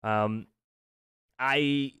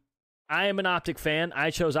 I am an Optic fan.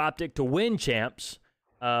 I chose Optic to win champs,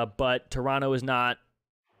 but Toronto is not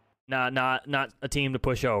a team to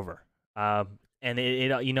push over. And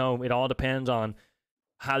it all depends on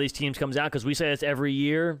how these teams comes out, because we say this every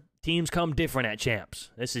year. Teams come different at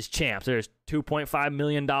champs. This is champs. There's $2.5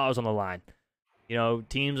 million on the line. You know,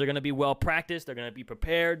 teams are going to be well practiced. They're going to be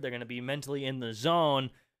prepared. They're going to be mentally in the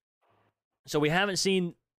zone. So we haven't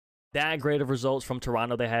seen that great of results from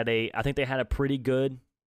Toronto. I think they had a pretty good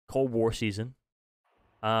Cold War season.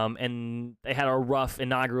 And they had a rough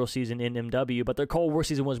inaugural season in MW, but their Cold War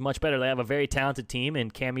season was much better. They have a very talented team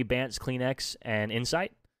in Cammy Bance, CleanX, and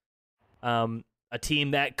Insight. A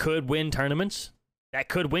team that could win tournaments, that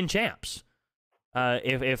could win champs,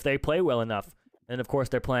 if they play well enough. And of course,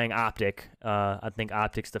 they're playing Optic. I think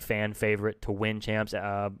Optic's the fan favorite to win champs,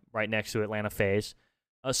 right next to Atlanta FaZe.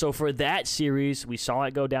 So for that series, we saw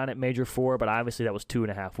it go down at Major 4, but obviously that was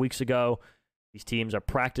 2.5 weeks ago. These teams are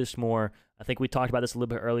practiced more. I think we talked about this a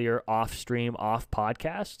little bit earlier, off stream, off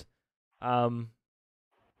podcast.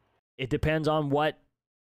 It depends on what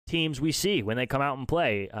teams we see when they come out and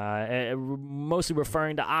play. Mostly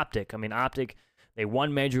referring to Optic. I mean, Optic, they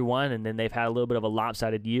won Major 1, and then they've had a little bit of a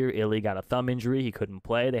lopsided year. Illy got a thumb injury. He couldn't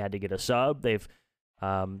play. They had to get a sub. They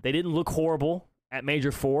didn't look horrible at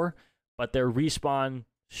Major 4, but their respawn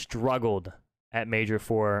struggled at Major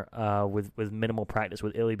 4 with minimal practice,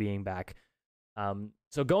 with Illy being back.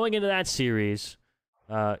 So going into that series,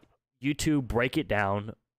 you two break it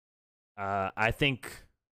down. I think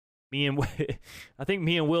me and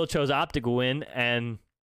Will chose Optic to win, and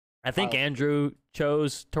I think Andrew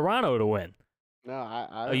chose Toronto to win.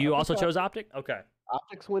 No, you also chose Optic? Okay.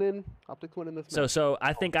 Optic's winning. Optic's winning this match. So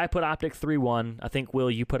I think I put Optic 3-1. I think, Will,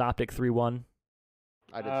 you put Optic 3-1.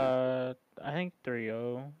 I did. I think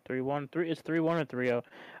 3-0, 3-1, it's 3-1 or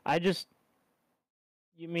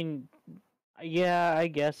 3-0. Yeah, I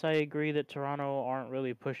guess I agree that Toronto aren't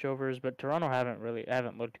really pushovers, but Toronto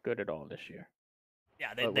haven't looked good at all this year.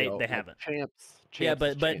 Yeah, they haven't. Champs. Yeah,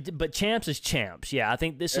 but champs is champs. Yeah, I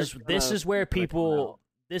think this is where people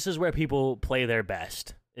play their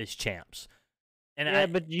best, is champs. And yeah,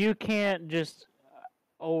 but you can't just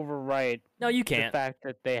overwrite. No, you can't. The fact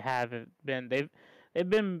that they haven't been. They've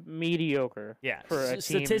been mediocre. Yeah, for a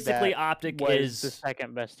statistically, team that Optic was is the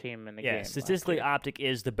second best team in the game. Yeah, statistically, Optic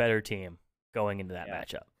is the better team going into that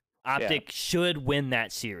matchup. Optic should win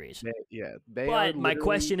that series. They but are my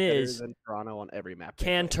question is, than Toronto on every map.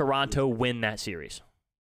 Can Toronto win that series?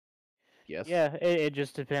 Yes. Yeah, it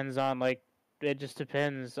just depends on Optic.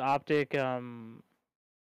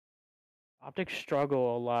 Optic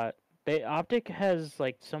struggle a lot. Optic has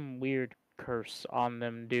some weird curse on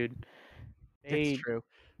them, dude. It's true.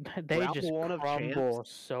 They Round just one of crumble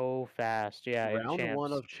champs, so fast. Yeah, in round champs.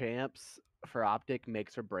 1 of champs for Optic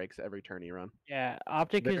makes or breaks every tourney run. Yeah,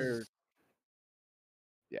 Optic is.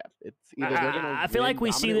 Yeah, it's either they're gonna. I feel like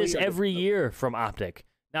we see this every year from Optic.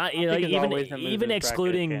 Not even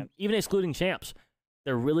excluding champs.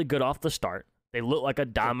 They're really good off the start. They look like a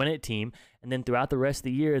dominant team, and then throughout the rest of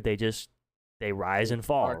the year, they rise and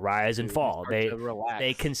fall, rise and fall. They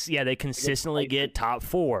consistently get top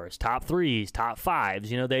 4s, top 3s, top 5s.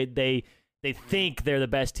 You know, they think they're the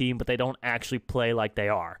best team, but they don't actually play like they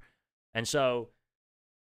are. And so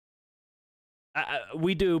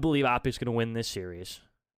we do believe Optic's going to win this series.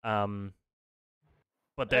 But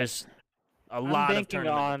there's a lot of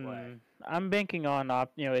tournament play. I'm banking on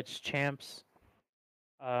it's champs.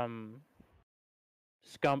 Scump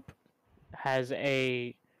has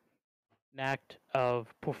a knack of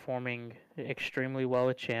performing extremely well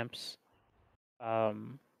at champs.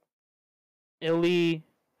 Illy's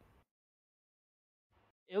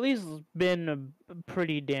been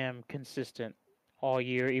pretty damn consistent all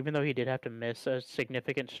year, even though he did have to miss a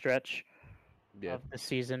significant stretch Yeah. of the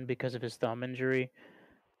season because of his thumb injury.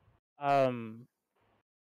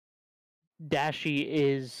 Dashi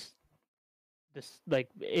is this like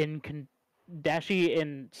Dashi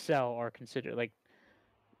and Cell are considered like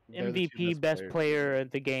They're the two MVP best players. player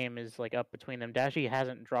of the game is like up between them. Dashi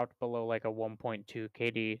hasn't dropped below like a 1.2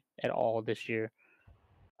 KD at all this year.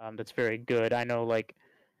 That's very good. I know like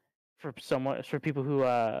for people who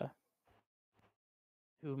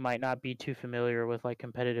might not be too familiar with like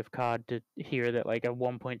competitive COD to hear that like a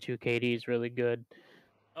 1.2 KD is really good.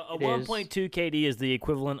 A 1.2 KD is the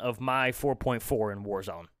equivalent of my 4.4 in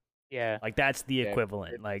Warzone. Yeah. Like that's the Yeah,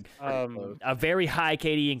 equivalent. it's Like pretty close. a very high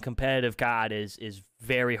KD in competitive COD is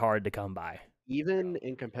very hard to come by. Even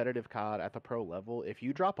in competitive COD at the pro level, if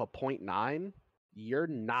you drop a 0.9, you're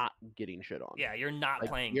not getting shit on. Yeah, you're not Like,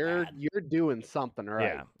 playing you're bad. you're doing something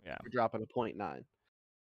right. Yeah. You're dropping a 0.9.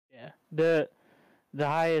 Yeah. The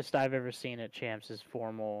highest I've ever seen at champs is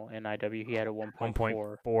Formal in IW. He had a 1.4.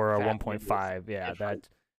 1.4 or That 1.5. Yeah, different.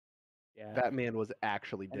 Yeah. That man was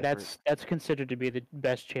actually And different. that's considered to be the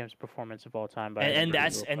best champs performance of all time by and every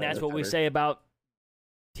that's single and that's player. what we say about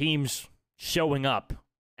teams showing up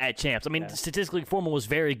at champs. I mean, Yeah. statistically, Formal was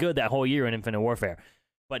very good that whole year in Infinite Warfare,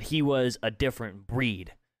 but he was a different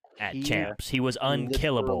breed at He champs. He was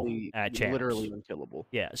unkillable Literally- at champs. Literally unkillable.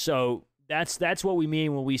 Yeah, so that's what we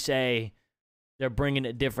mean when we say they're bringing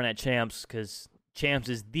it different at champs, because champs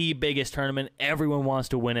is the biggest tournament. Everyone wants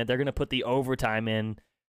to win it. They're going to put the overtime in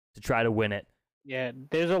to try to win it. Yeah,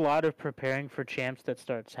 there's a lot of preparing for champs that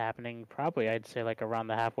starts happening probably I'd say like around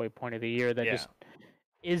the halfway point of the year that Yeah. just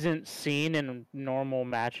isn't seen in normal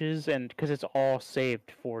matches, and because it's all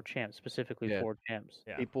saved for champs, specifically Yeah. for champs.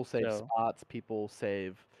 Yeah. People save So- spots. People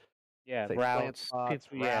save Yeah, save plant routes, spots,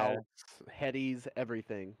 people, yeah. routes, headies,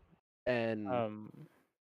 everything. And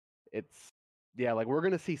It's like we're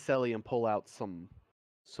gonna see Cellium pull out some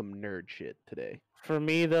nerd shit today. for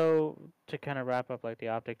me though, to kind of wrap up like the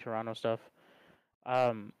Optic Toronto stuff.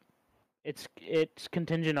 It's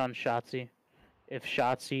contingent on Shotzi. If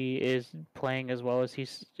Shotzi is playing as well as he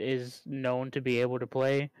is known to be able to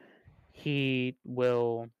play,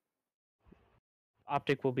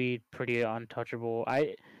 Optic will be pretty untouchable.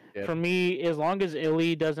 Yep. For me, as long as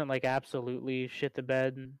Illy doesn't like absolutely shit the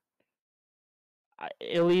bed,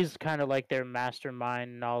 Illy's kind of like their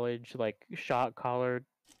mastermind knowledge, like shot caller,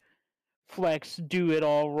 flex, do it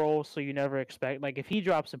all role. So you never expect like if he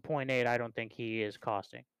drops a 0.8, I don't think he is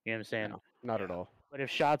costing. You know what I'm saying? No, not at all. But if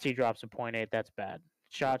Shotzi drops a 0.8, that's bad.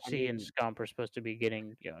 Shotzi and mean- Scump are supposed to be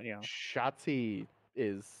getting, you know. Shotzi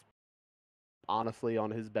is honestly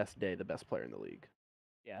on his best day the best player in the league.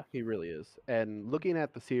 Yeah. He really is. And looking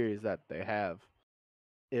at the series that they have,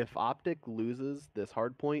 if Optic loses this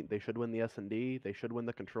hard point, they should win the S&D, they should win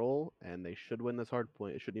the control, and they should win this hard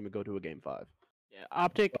point. It shouldn't even go to a game 5. Yeah,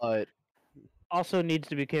 Optic But also needs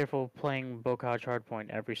to be careful playing Bocage hardpoint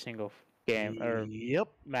every single game or yep.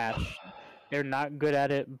 match. They're not good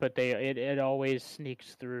at it, but it always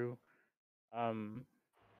sneaks through. So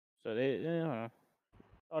they I don't know.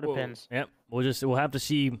 All depends. Yep. We'll have to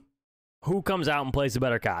see who comes out and plays the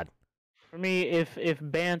better COD. For me, if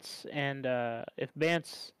Bance and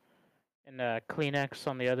Kleenex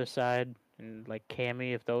on the other side and like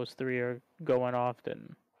Cammy, if those three are going off,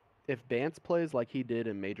 then If Bance plays like he did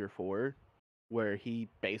in Major 4, where he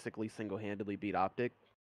basically single-handedly beat Optic,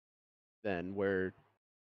 then we're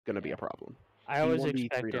going to be a problem. I He always 1v3'd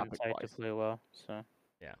expect Optic Insight to twice. play well. So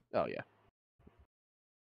Oh, yeah.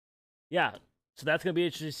 Yeah. So that's going to be an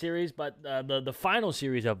interesting series, but the final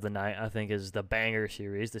series of the night, I think, is the banger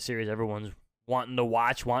series, the series everyone's wanting to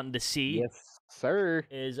watch, wanting to see. Yes, sir.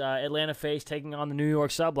 Is Atlanta FaZe taking on the New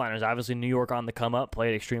York Subliners. Obviously, New York on the come-up,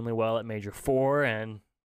 played extremely well at Major 4, and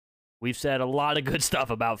we've said a lot of good stuff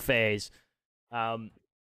about FaZe.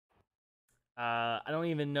 I don't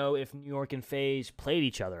even know if New York and FaZe played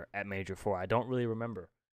each other at Major 4. I don't really remember.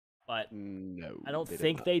 But No. I don't they did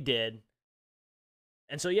think not. they did.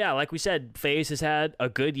 And so, yeah, like we said, FaZe has had a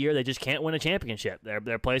good year. They just can't win a championship.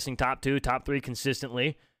 They're placing top 2, top 3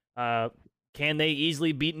 consistently. Can they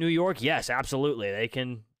easily beat New York? Yes, absolutely. They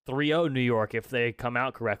can 3-0 New York if they come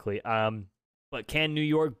out correctly. But can New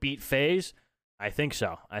York beat FaZe? I think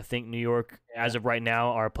so. I think New York, as of right now,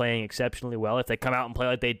 are playing exceptionally well. If they come out and play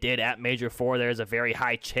like they did at Major 4, there's a very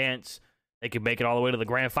high chance they could make it all the way to the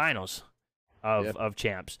grand finals of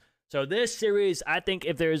champs. So this series, I think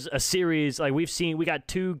if there's a series, like we got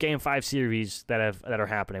 2 Game 5 series that are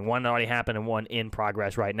happening. One already happened and one in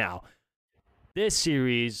progress right now. This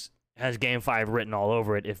series has Game 5 written all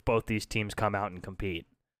over it if both these teams come out and compete.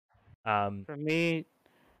 for me,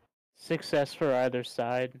 success for either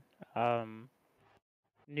side.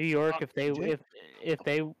 New York, DJ? if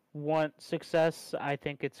they want success, I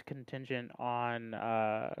think it's contingent on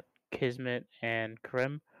Kismet and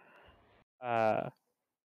Krim. The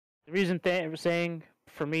reason saying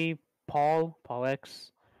for me, Paul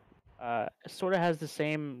X, sort of has the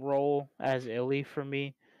same role as Illy for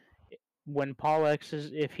me. When Paul X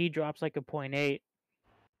is, if he drops like a .8,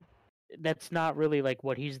 that's not really like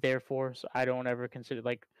what he's there for. So I don't ever consider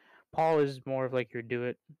like Paul is more of like your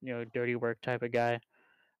dirty work type of guy.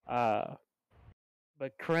 Uh,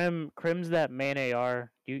 but Krim's that main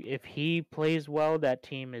AR. If he plays well, that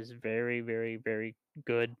team is very, very, very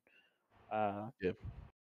good. Yeah.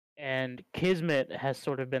 And Kismet has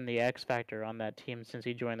sort of been the X factor on that team since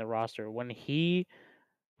he joined the roster. When he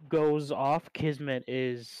goes off, Kismet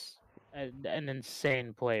is an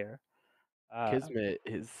insane player. Kismet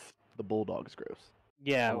is the Bulldog's gross.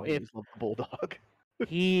 Yeah, I'll if always love the Bulldog. if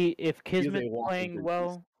He is a Kismet's walking playing three-piece.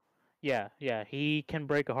 well, yeah, he can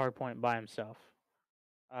break a hard point by himself.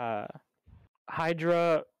 Uh,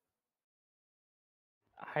 Hydra's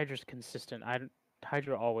consistent.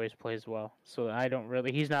 Hydra always plays well, so I don't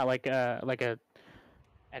really. He's not like a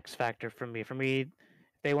X factor for me. For me, if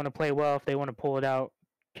they want to play well, if they want to pull it out,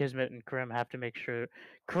 Kismet and Krim have to make sure.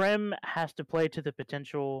 Krim has to play to the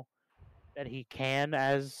potential that he can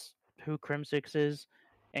as who Crim6 is,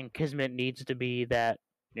 and Kismet needs to be that,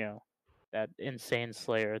 that insane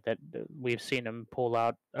slayer that we've seen him pull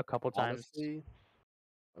out a couple times. Honestly,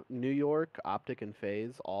 New York, Optic, and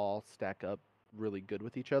FaZe all stack up really good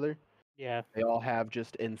with each other. Yeah, They all have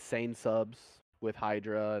just insane subs with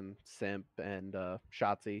Hydra and Simp and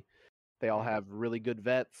Shotzi. They all have really good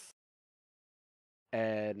vets,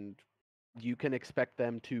 and you can expect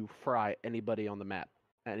them to fry anybody on the map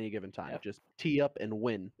at any given time. Yep. Just tee up and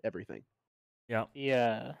win everything. Yeah.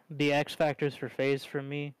 Yeah, the X factors for FaZe for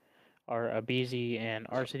me are Abizi and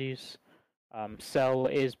Arcides. Cell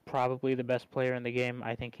is probably the best player in the game.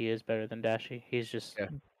 I think he is better than Dashi. He's just Yeah.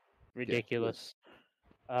 ridiculous.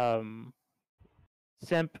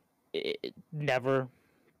 Simp never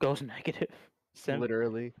goes negative.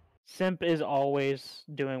 Literally. Simp is always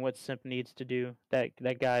doing what Simp needs to do. That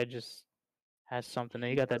guy just has something.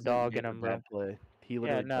 He got that doesn't dog make in a him, bro. bad play. He Yeah,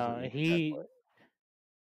 literally no, doesn't make a bad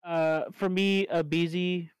play. for me,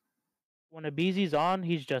 Abizi, when Abizi's on,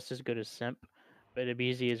 he's just as good as Simp, but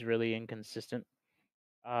Abizi is really inconsistent.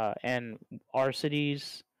 And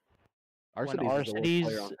Arcides, Arcides is the worst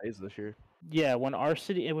player on FaZe this year. yeah, when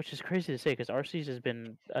Arcides, which is crazy to say, because Arcides has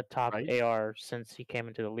been a top Right? AR since he came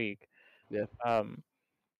into the league. Yeah.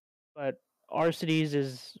 But Arcides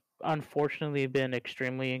has unfortunately been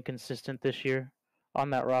extremely inconsistent this year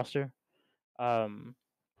on that roster.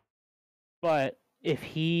 But if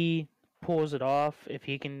he pulls it off, if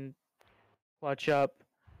he can clutch up,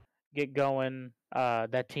 get going,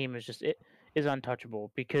 that team is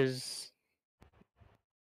untouchable because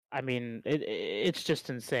I mean it's just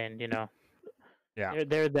insane, Yeah.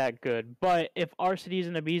 They're that good. But if Arcides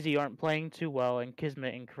and Abizi aren't playing too well and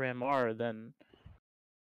Kismet and Krim are, then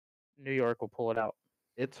New York will pull it out.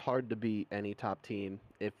 It's hard to beat any top team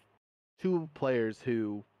if two players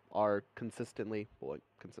who are consistently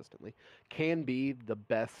can be the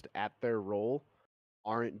best at their role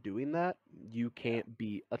aren't doing that. You can't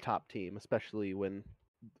beat a top team, especially when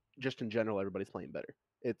just in general everybody's playing better.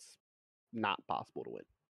 It's not possible to win.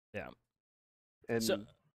 Yeah. And So-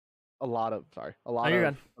 a lot of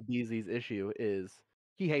you're Abizi's issue is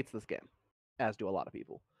he hates this game, as do a lot of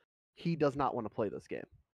people. He does not want to play this game.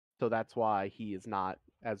 So that's why he is not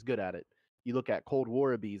as good at it. You look at Cold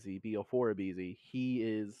War Abizi, BO4 Abizi, he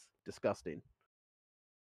is disgusting.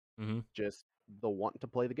 Mhm. Just the want to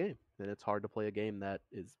play the game. And it's hard to play a game that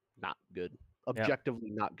is not good. Objectively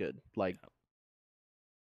not good. Like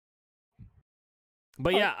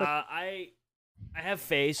But yeah, I have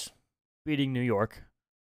FaZe beating New York.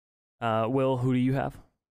 Will, who do you have?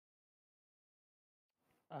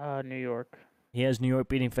 New York. He has New York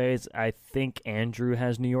beating FaZe. I think Andrew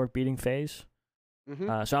has New York beating FaZe.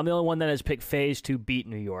 mhm. So I'm the only one that has picked FaZe to beat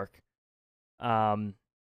New York. And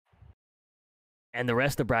the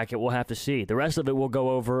rest of the bracket we'll have to see. The rest of it we'll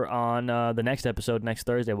go over on the next episode next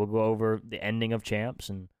Thursday. We'll go over the ending of champs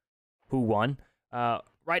and who won.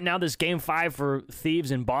 Right now, this Game 5 for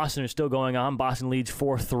Thieves in Boston is still going on. Boston leads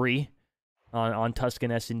 4-3 on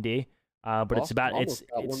Tuscan S&D. But it's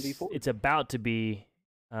about to be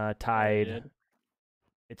tied.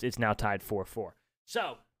 It's now tied 4-4.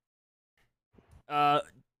 So,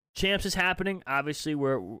 Champs is happening. Obviously,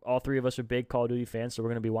 we're all three of us are big Call of Duty fans, so we're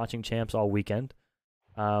going to be watching Champs all weekend.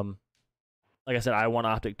 Like I said, I want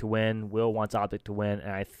Optic to win. Will wants Optic to win,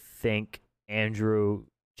 and I think Andrew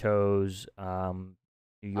chose New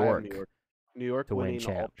York. New York to win winning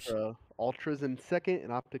champs. Ultra's in second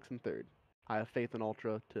and Optics in third. I have faith in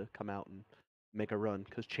Ultra to come out and make a run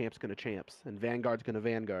because Champ's gonna champs and Vanguard's gonna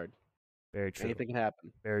Vanguard. Very true. Anything can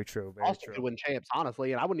happen. Very true. Very Austin true. could win champs,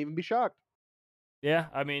 honestly, and I wouldn't even be shocked. Yeah,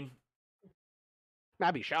 I mean,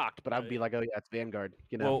 I'd be shocked, but I'd be like, oh yeah, it's Vanguard.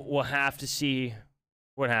 You know. we'll have to see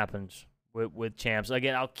what happens with champs.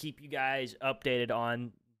 Again, I'll keep you guys updated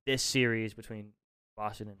on this series between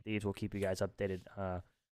Boston and Thieves. We'll keep you guys updated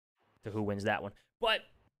to who wins that one. But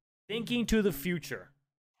thinking to the future,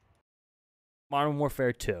 Modern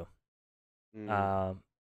Warfare 2.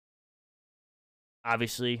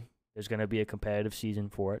 Obviously, there's going to be a competitive season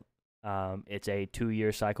for it. It's a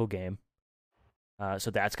 2-year cycle game.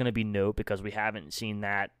 So that's going to be new because we haven't seen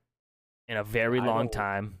that in a very long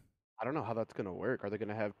time. I don't know how that's going to work. Are they going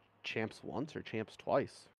to have champs once or champs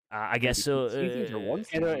twice? I guess so. Seasons or one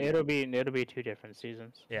season? It'll be 2 different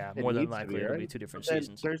seasons. Yeah, It more than needs to likely be, it'll be right? 2 different Then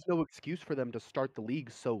seasons. there's no excuse for them to start the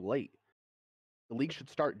league so late. The league should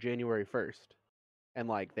start January 1st. And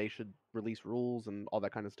like they should release rules and all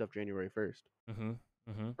that kind of stuff January 1st.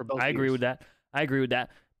 For both I agree years. with that. I agree with that.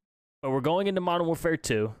 But we're going into Modern Warfare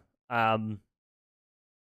 2.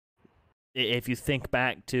 If you think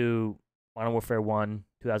back to Modern Warfare 1,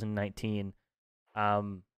 2019,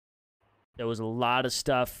 there was a lot of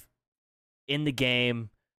stuff in the game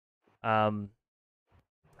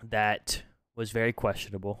that was very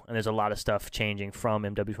questionable, and there's a lot of stuff changing from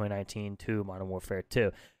MW 2019 to Modern Warfare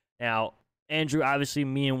 2. Now, Andrew, obviously,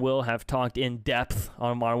 me and Will have talked in depth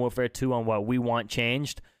on Modern Warfare 2 on what we want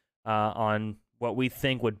changed, on what we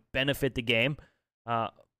think would benefit the game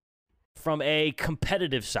from a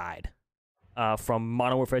competitive side. From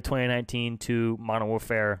Modern Warfare 2019 to Modern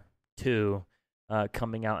Warfare 2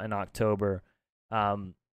 coming out in October.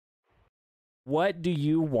 What do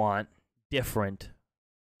you want different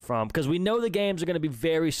from... Because we know the games are going to be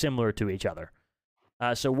very similar to each other.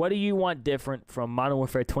 So what do you want different from Modern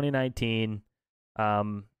Warfare 2019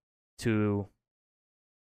 to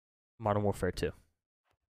Modern Warfare 2?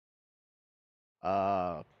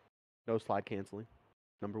 No slide canceling.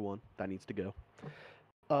 Number 1. That needs to go.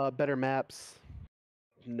 Better maps,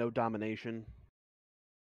 no domination.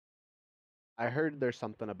 I heard there's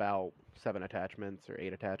something about 7 attachments or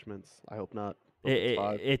 8 attachments. I hope not.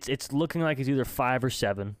 It's looking like it's either 5 or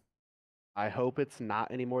 7. I hope it's not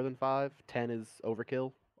any more than 5. 10 is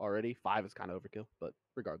overkill already. 5 is kind of overkill, but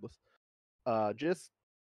regardless. Just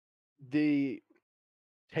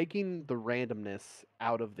taking the randomness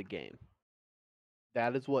out of the game.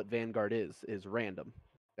 That is what Vanguard is random.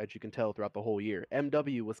 That you can tell throughout the whole year.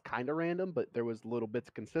 MW was kind of random, but there was little bits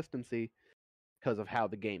of consistency because of how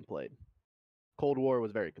the game played. Cold War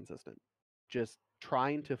was very consistent. Just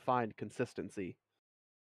trying to find consistency,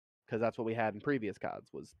 because that's what we had in previous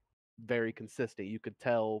CODs, was very consistent. You could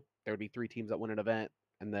tell there would be 3 teams that win an event,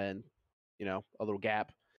 and then, a little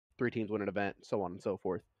gap, 3 teams win an event, so on and so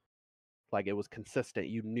forth. Like, it was consistent.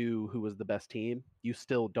 You knew who was the best team. You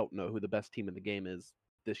still don't know who the best team in the game is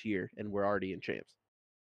this year, and we're already in champs.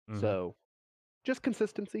 So, just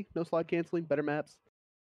consistency, no slide canceling, better maps,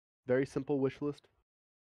 very simple wish list,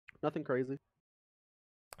 nothing crazy.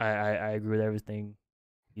 I agree with everything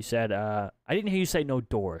you said. I didn't hear you say no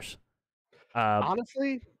doors.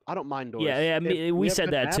 Honestly, I don't mind doors. Yeah, we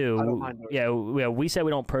said that map, too. I don't mind doors. Yeah, we said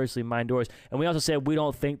we don't personally mind doors, and we also said we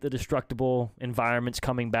don't think the destructible environment's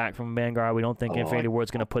coming back from Vanguard. We don't think Infinity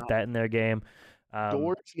Ward's going to put that in their game.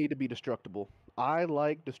 Doors need to be destructible. I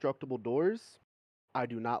like destructible doors. I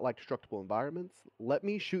do not like destructible environments. Let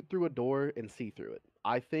me shoot through a door and see through it.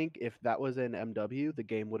 I think if that was in MW, the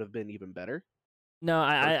game would have been even better. No,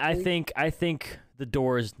 I think the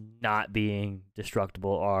doors not being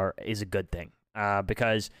destructible is a good thing.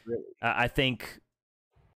 Because Really? I think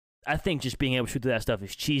just being able to shoot through that stuff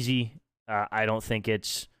is cheesy. I don't think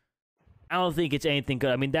it's anything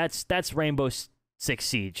good. I mean, that's Rainbow Six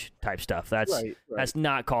Siege type stuff. That's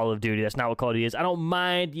not Call of Duty. That's not what Call of Duty is. I don't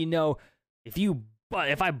mind,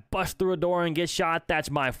 if I bust through a door and get shot, that's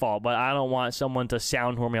my fault. But I don't want someone to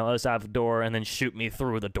sound horn me on the other side of the door and then shoot me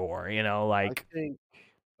through the door. I think.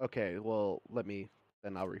 Okay, well, I'll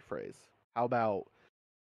rephrase. How about?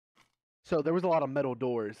 So there was a lot of metal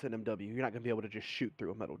doors in MW. You're not gonna be able to just shoot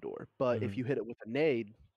through a metal door. But if you hit it with a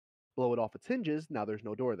nade, blow it off its hinges, now there's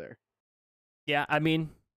no door there. Yeah, I mean,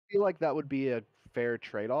 I feel like that would be a fair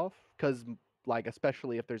trade-off, because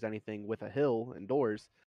especially if there's anything with a hill and doors,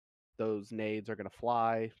 those nades are going to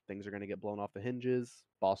fly, things are going to get blown off the hinges,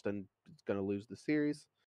 Boston is going to lose the series.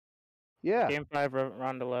 Yeah. Game 5,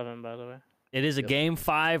 round 11, by the way. it is a Game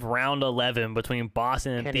 5, round 11 between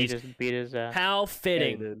Boston and Kenny Thieves. just beat his ass. How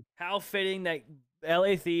fitting that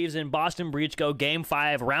LA Thieves and Boston Breach go Game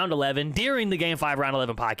 5, Round 11 during the Game 5, Round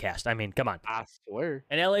 11 podcast. I mean, come on. I swear.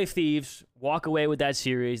 And LA Thieves walk away with that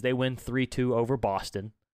series. They win 3-2 over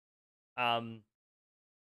Boston.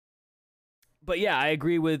 But yeah, I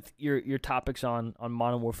agree with your topics on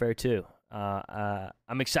Modern Warfare 2.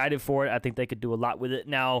 I'm excited for it. I think they could do a lot with it.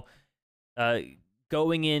 Now, before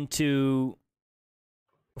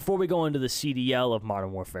we go into the CDL of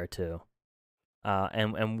Modern Warfare 2,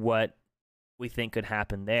 and what we think could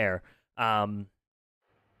happen there,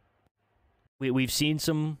 we've seen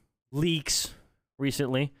some leaks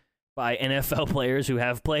recently by NFL players who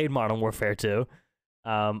have played Modern Warfare 2.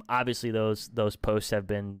 Obviously, those posts have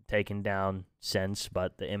been taken down since,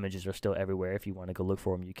 but the images are still everywhere. If you want to go look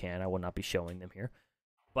for them, you can. I will not be showing them here.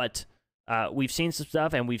 But we've seen some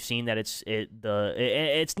stuff, and we've seen that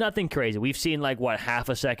it's nothing crazy. We've seen half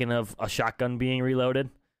a second of a shotgun being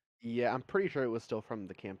reloaded. Yeah, I'm pretty sure it was still from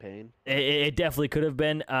the campaign. It definitely could have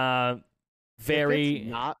been. If it's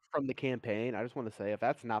not from the campaign, I just want to say, if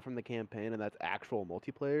that's not from the campaign and that's actual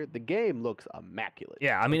multiplayer, the game looks immaculate.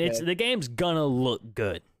 Yeah, I mean, the game's gonna look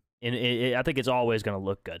good, and I think it's always gonna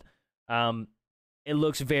look good. It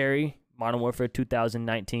looks very Modern Warfare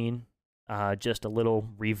 2019, just a little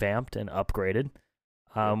revamped and upgraded,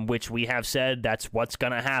 which we have said that's what's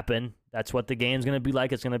gonna happen. That's what the game's gonna be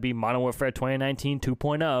like. It's gonna be Modern Warfare 2019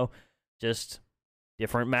 2.0, just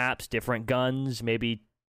different maps, different guns, maybe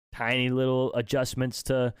tiny little adjustments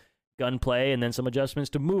to gunplay, and then some adjustments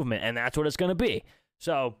to movement, and that's what it's going to be.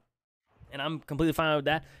 So, and I'm completely fine with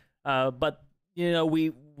that. But,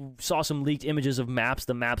 we saw some leaked images of maps.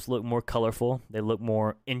 The maps look more colorful. They look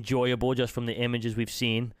more enjoyable just from the images we've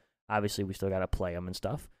seen. Obviously, we still got to play them and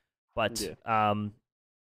stuff. But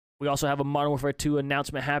we also have a Modern Warfare 2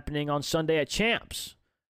 announcement happening on Sunday at Champs,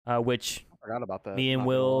 which I forgot about that. me and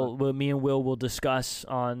Will will discuss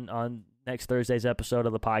on next Thursday's episode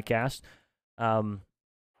of the podcast. And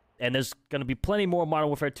there's going to be plenty more Modern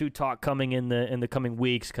Warfare 2 talk coming in the coming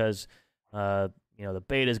weeks because the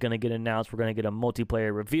beta is going to get announced. We're going to get a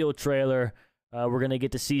multiplayer reveal trailer. We're going to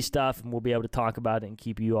get to see stuff, and we'll be able to talk about it and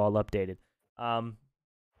keep you all updated.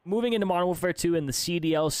 Moving into Modern Warfare 2 in the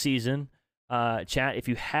CDL season, chat, if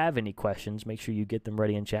you have any questions, make sure you get them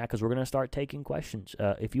ready in chat because we're going to start taking questions.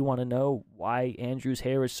 If you want to know why Andrew's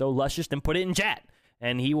hair is so luscious, then put it in chat,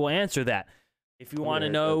 and he will answer that. If you want to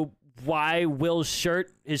know why Will's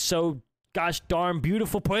shirt is so gosh darn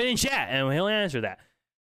beautiful, put it in chat, and he'll answer that.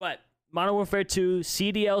 But Modern Warfare 2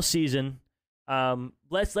 CDL season,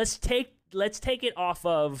 let's take it off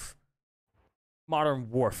of Modern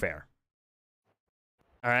Warfare.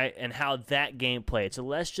 All right, and how that game played. So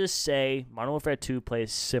let's just say Modern Warfare 2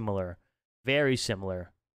 plays similar, very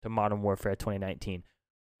similar to Modern Warfare 2019.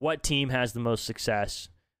 What team has the most success?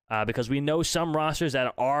 Because we know some rosters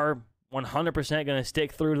that are 100% going to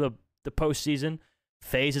stick through the postseason.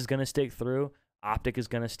 FaZe is going to stick through. Optic is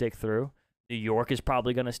going to stick through. New York is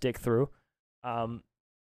probably going to stick through.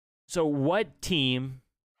 So what team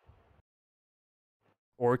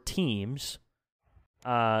or teams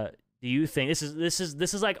do you think this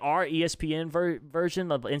is like our ESPN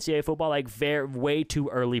version of NCAA football, like way too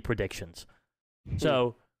early predictions.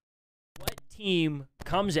 So what team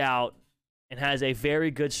comes out and has a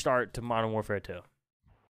very good start to Modern Warfare 2?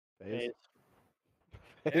 FaZe.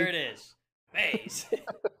 There it is. FaZe.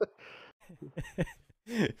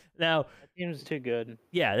 Now, That team's too good.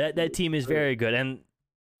 yeah, that team is very good. And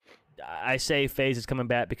I say FaZe is coming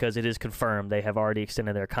back because it is confirmed they have already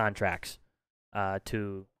extended their contracts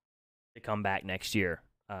to come back next year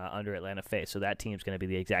under Atlanta FaZe. So that team's going to be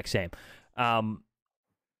the exact same.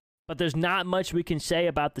 But there's not much we can say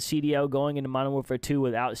about the CDL going into Modern Warfare 2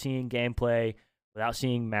 without seeing gameplay, without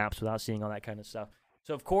seeing maps, without seeing all that kind of stuff.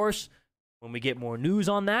 So, of course, when we get more news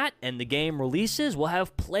on that and the game releases, we'll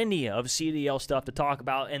have plenty of CDL stuff to talk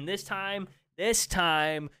about. And this time,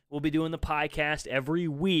 we'll be doing the podcast every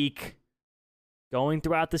week going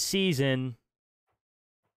throughout the season.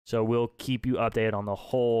 So we'll keep you updated on the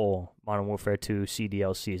whole Modern Warfare 2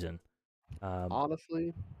 CDL season.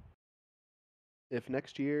 Honestly, if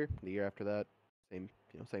next year, the year after that,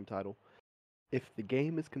 same title, if the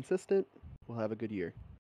game is consistent, we'll have a good year.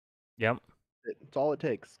 Yep. It's all it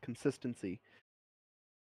takes, consistency.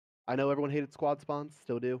 I know everyone hated squad spawns,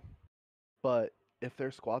 still do, but if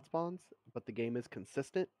there's squad spawns, but the game is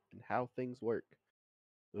consistent in how things work,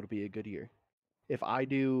 it'll be a good year. If I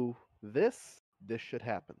do this should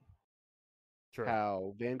happen. True.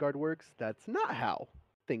 How Vanguard works, that's not how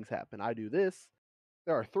things happen. I do this,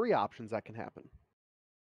 there are 3 options that can happen.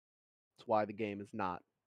 That's why the game is not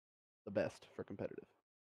the best for competitive.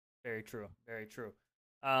 Very true. Very true.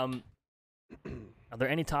 Are there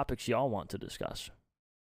any topics y'all want to discuss?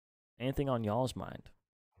 Anything on y'all's mind?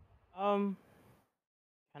 Kind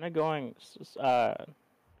of going.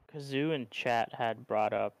 Kazoo in chat had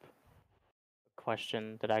brought up a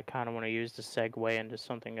question that I kind of want to use to segue into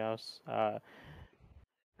something else.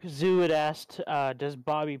 Kazoo had asked, "Does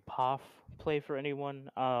Bobby Poff play for anyone?"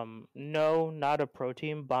 No, not a pro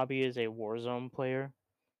team. Bobby is a Warzone player,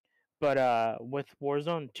 but with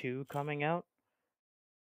Warzone 2 coming out,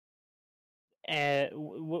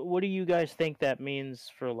 what do you guys think that means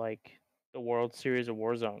for like the World Series of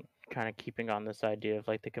Warzone? Kind of keeping on this idea of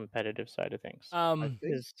like the competitive side of things. think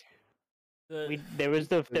Because The, there was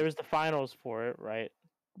the finals for it, right?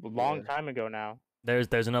 A long Yeah. time ago now.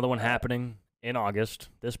 there's another one happening in August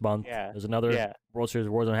this month. Yeah. There's another Yeah. World Series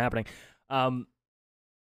of Warzone happening.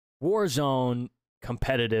 Warzone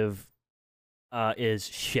competitive is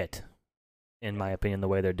shit, in my opinion. The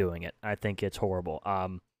way they're doing it, I think it's horrible.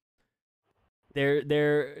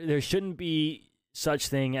 There shouldn't be such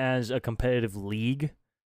thing as a competitive league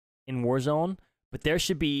in Warzone, but there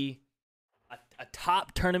should be a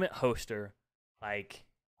top tournament hoster like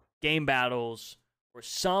Game Battles or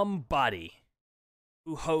somebody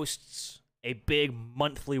who hosts a big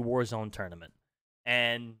monthly Warzone tournament.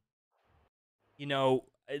 And you know,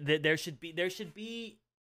 there should be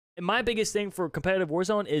and my biggest thing for competitive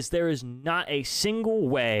Warzone is there is not a single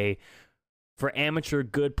way for amateur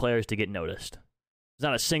good players to get noticed. There's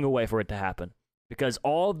not a single way for it to happen. Because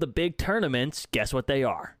all of the big tournaments, guess what they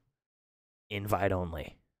are? Invite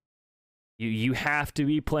only. You have to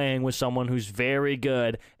be playing with someone who's very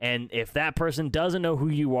good, and if that person doesn't know who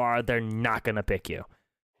you are, they're not gonna pick you.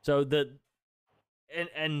 So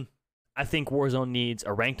and I think Warzone needs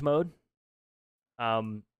a ranked mode.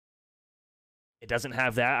 It doesn't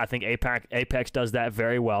have that. I think Apex does that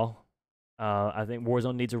very well. I think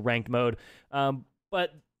Warzone needs a ranked mode.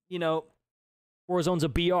 But you know, Warzone's a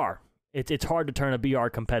BR. It's hard to turn a BR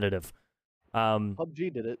competitive.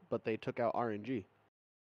 PUBG did it, but they took out RNG.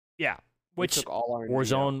 Yeah, They which took all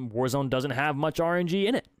RNG out. Warzone doesn't have much RNG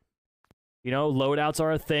in it. You know, loadouts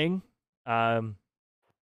are a thing.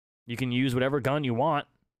 You can use whatever gun you want.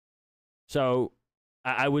 So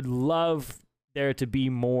I would love there to be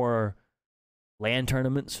more LAN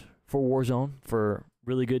tournaments for Warzone for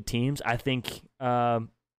really good teams. I think,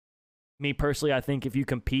 me personally, I think if you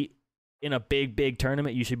compete in a big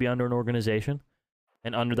tournament, you should be under an organization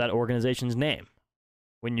and under that organization's name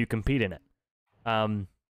when you compete in it.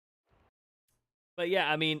 But yeah,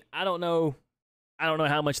 I mean, I don't know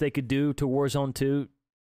how much they could do to Warzone 2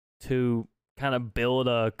 to kind of build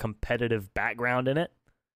a competitive background in it.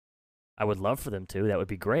 I would love for them to. That would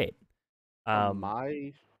be great.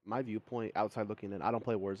 My viewpoint, outside looking in, I don't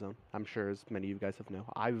play Warzone. I'm sure as many of you guys have know.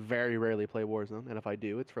 I very rarely play Warzone, and if I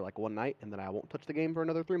do, it's for like one night, and then I won't touch the game for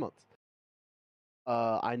another 3 months.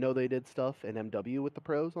 I know they did stuff in MW with the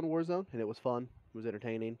pros on Warzone, and it was fun. It was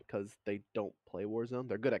entertaining because they don't play Warzone.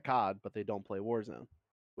 They're good at COD, but they don't play Warzone,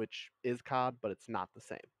 which is COD, but it's not the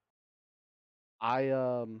same.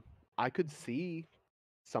 I could see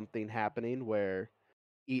something happening where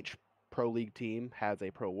each pro league team has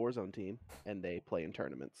a pro Warzone team and they play in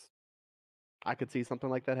tournaments. I could see something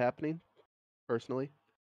like that happening, personally.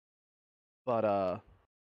 But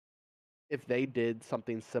if they did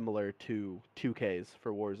something similar to 2Ks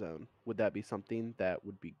for Warzone, would that be something that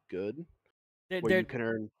would be good? Where you can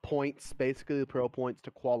earn points, basically pro points,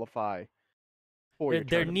 to qualify for your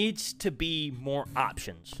There tournament. needs to be more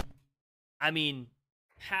options. I mean,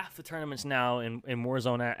 half the tournaments now in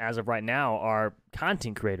Warzone as of right now are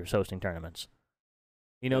content creators hosting tournaments.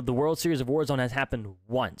 You know, the World Series of Warzone has happened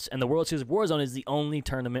once, and the World Series of Warzone is the only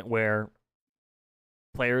tournament where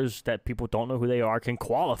players that people don't know who they are can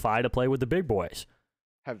qualify to play with the big boys.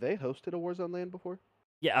 Have they hosted a Warzone LAN before?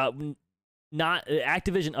 Yeah, not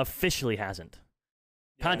Activision officially hasn't.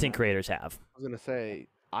 Content creators have. I was gonna say,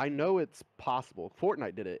 I know it's possible.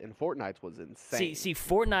 Fortnite did it, and Fortnite's was insane. See,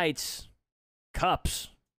 Fortnite's cups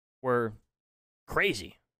were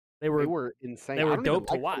crazy. They were insane. they were I don't dope even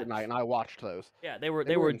to like watch. Fortnite, and I watched those. Yeah, They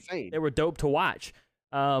were insane. They were dope to watch.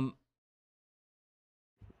 I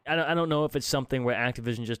don't know if it's something where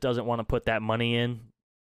Activision just doesn't want to put that money in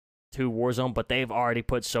to Warzone, but they've already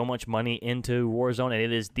put so much money into Warzone, and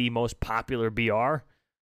it is the most popular BR. I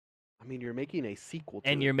mean, you're making a sequel to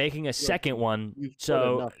And it. you're making a second one, You've put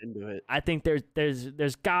so enough into it. I think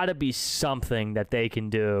there's got to be something that they can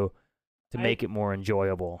do to make it more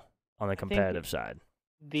enjoyable on the competitive side.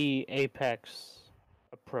 The Apex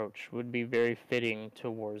approach would be very fitting to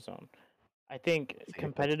Warzone. I think Apex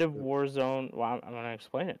competitive approach? Warzone. Well, I'm gonna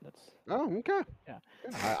explain it. Oh, okay. Yeah.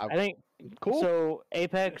 I I think cool. so.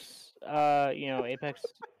 Apex, Apex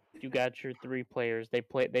you got your 3 players.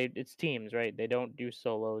 It's teams, right? They don't do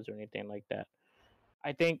solos or anything like that.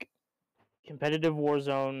 I think competitive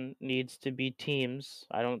Warzone needs to be teams.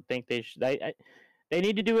 I don't think they should. They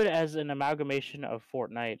need to do it as an amalgamation of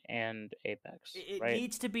Fortnite and Apex, It right?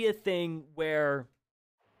 needs to be a thing where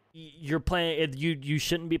you're playing. You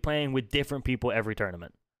shouldn't be playing with different people every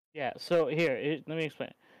tournament. Yeah. So let me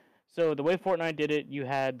explain. So the way Fortnite did it, you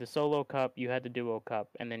had the solo cup, you had the duo cup,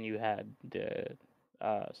 and then you had the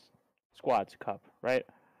squads cup, right?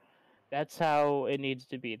 That's how it needs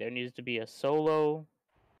to be. There needs to be a solo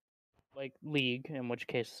league, in which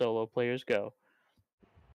case solo players go.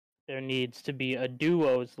 There needs to be a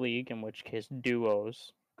duos league, in which case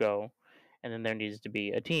duos go, and then there needs to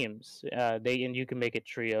be a teams. And you can make it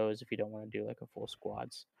trios if you don't want to do like a full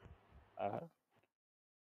squads.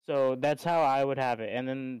 So that's how I would have it. And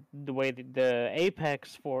then the way the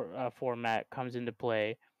Apex format comes into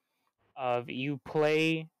play, of you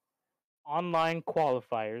play online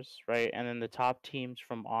qualifiers, right? And then the top teams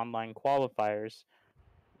from online qualifiers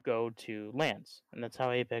go to LANs, and that's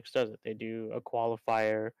how Apex does it. They do a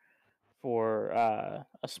qualifier for a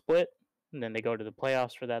split, and then they go to the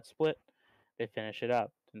playoffs for that split. They finish it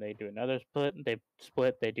up, and they do another split.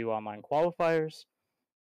 They do online qualifiers,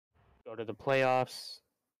 go to the playoffs,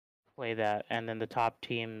 play that, and then the top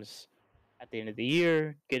teams at the end of the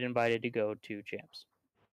year get invited to go to champs.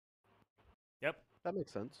 Yep. That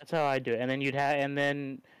makes sense. That's how I do it. And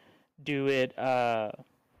then do it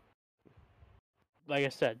like I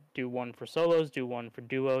said, do one for solos, do one for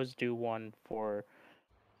duos, do one for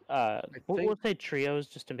we'll say trios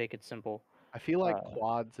just to make it simple. I feel like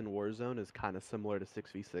quads in Warzone is kind of similar to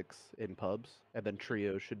 6v6 in pubs, and then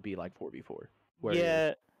trios should be like 4v4.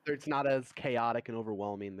 Yeah, it's not as chaotic and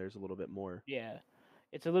overwhelming. There's a little bit more. yeah,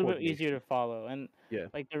 it's a little bit easier to follow, and Yeah,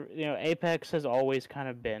 like Apex has always kind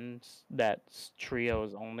of been that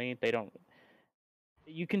trios only. They don't.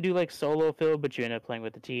 You can do like solo fill, but you end up playing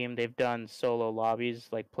with the team. They've done solo lobbies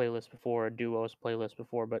like playlists before, duos playlists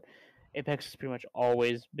before, but Apex has pretty much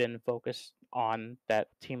always been focused on that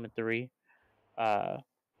team of 3. But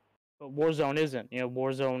Warzone isn't.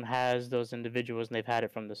 Warzone has those individuals, and they've had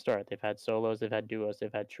it from the start. They've had solos, they've had duos,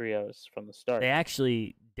 they've had trios from the start. They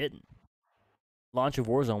actually didn't. Launch of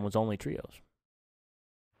Warzone was only trios.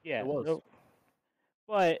 Yeah, it was. no,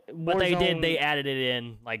 but they did. Warzone- They added it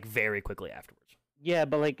in like very quickly afterwards. Yeah,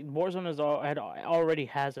 but like Warzone already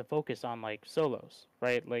has a focus on like solos,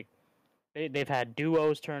 right? Like they've had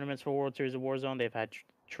duos tournaments for World Series of Warzone. They've had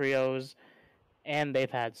trios, and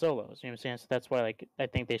they've had solos. You know what I'm saying? So that's why like I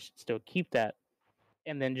think they should still keep that,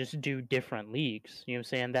 and then just do different leagues. You know what I'm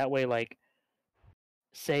saying? That way, like,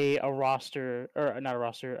 say a roster or not a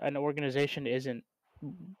roster, an organization isn't,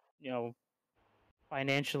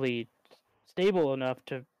 financially stable enough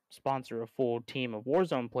to sponsor a full team of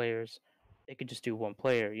Warzone players. They could just do one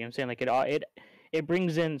player. You know what I'm saying? Like it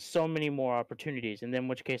brings in so many more opportunities. And then, in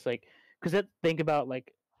which case, like, because think about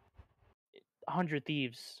like 100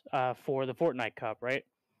 Thieves for the Fortnite Cup, right?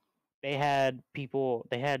 They had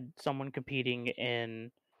someone competing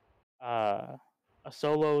in a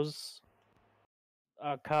solos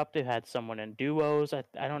cup. They had someone in duos. I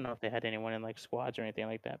don't know if they had anyone in like squads or anything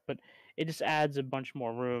like that, but it just adds a bunch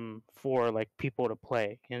more room for like people to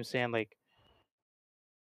play. You know what I'm saying? Like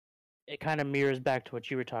it kind of mirrors back to what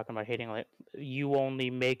you were talking about, hating like you only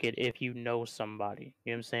make it if you know somebody.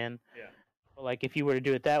 You know what I'm saying? Yeah. But like if you were to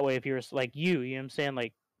do it that way, if you're like you know what I'm saying?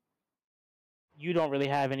 Like you don't really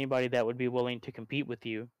have anybody that would be willing to compete with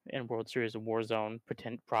you in World Series of Warzone,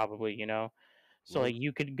 probably, So like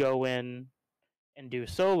you could go in and do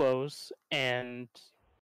solos, and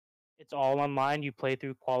it's all online. You play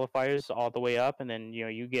through qualifiers all the way up, and then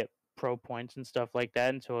you get pro points and stuff like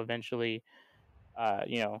that until eventually,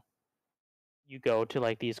 you go to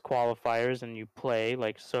like these qualifiers and you play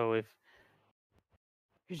like so if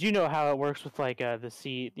because you know how it works with like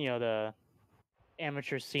the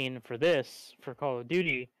amateur scene for Call of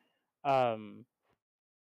Duty. um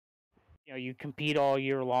you compete all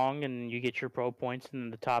year long and you get your pro points,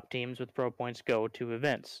 and the top teams with pro points go to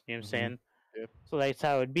events. You know what I'm saying? Yeah. So that's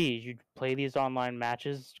how it'd be. You play these online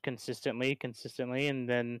matches consistently, and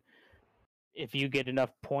then if you get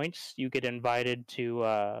enough points, you get invited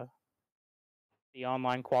to the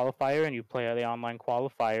online qualifier, and you play the online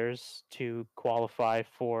qualifiers to qualify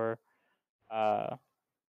for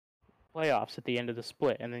playoffs at the end of the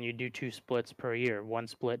split. And then you do 2 splits per year. One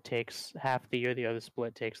split takes half the year, the other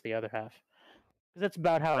split takes the other half. Because that's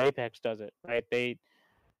about how Apex does it, right? They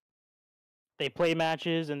play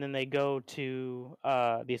matches, and then they go to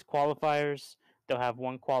these qualifiers. They'll have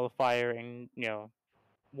one qualifier in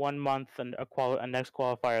 1 month, and a next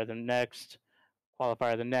qualifier the next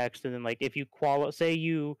qualifier the next, and then like if you say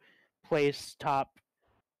you place top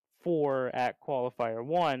 4 at qualifier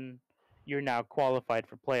 1, you're now qualified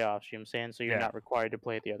for playoffs. You know what I'm saying? So you're Yeah. not required to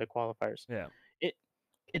play at the other qualifiers. Yeah.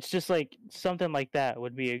 It's just like something like that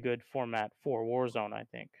would be a good format for Warzone, I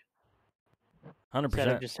think. 100%. Instead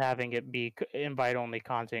of just having it be invite only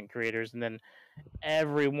content creators, and then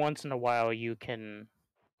every once in a while you can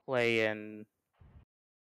play in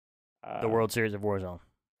the World Series of Warzone.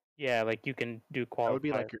 Yeah, like you can do qualifiers. That would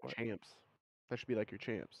be like your champs. That should be like your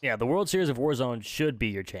champs. Yeah, the World Series of Warzone should be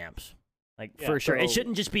your champs. Like, for sure. It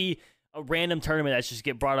shouldn't just be a random tournament that's just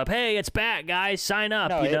get brought up. Hey, it's back, guys. Sign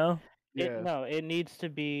up, you know? It needs to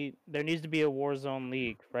be, there needs to be a Warzone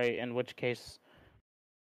league, right? In which case,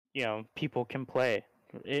 you know, people can play.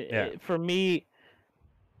 For me,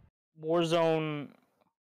 Warzone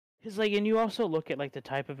is like, and you also look at like the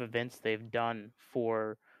type of events they've done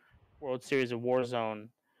for World Series of Warzone.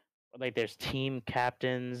 Like there's team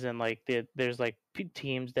captains and like there's like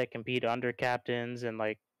teams that compete under captains, and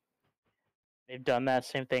like they've done that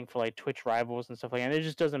same thing for like Twitch rivals and stuff like that. And it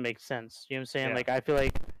just doesn't make sense. You know what I'm saying? Yeah. Like I feel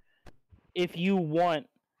like if you want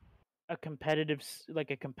a competitive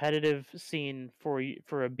scene for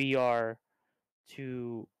a BR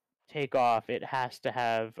to take off, it has to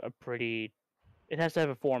have a format.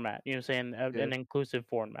 You know what I'm saying? An inclusive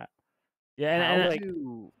format. Yeah,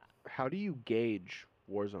 how do you gauge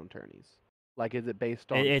Warzone tourneys? Like, is it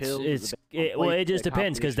based on kills? It just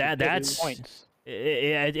depends, because that's points.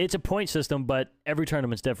 It's a point system, but every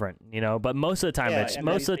tournament's different, you know. But most of the time,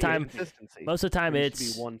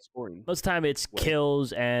 it's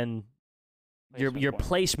kills, and your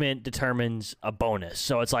placement determines a bonus.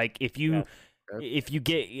 So it's like if you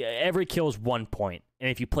get every kill's 1 point, and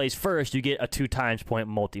if you place first, you get a 2 times point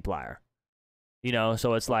multiplier. You know,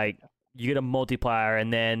 so it's like you get a multiplier,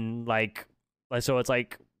 and then so it's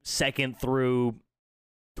like 2nd through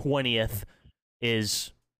 20th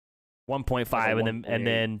is 1.5, and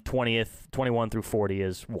then 21 through 40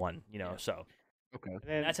 is 1. You know, so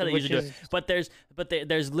that's how they usually do it. But there's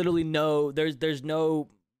literally no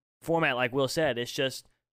format, like Will said. It's just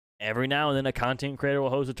every now and then a content creator will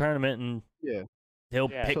host a tournament, and he'll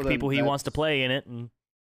pick people he wants to play in it, and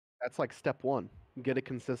that's like step 1. Get a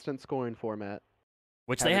consistent scoring format.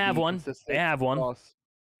 Which they have one. They have one.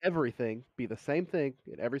 Everything be the same thing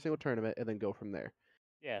in every single tournament, and then go from there.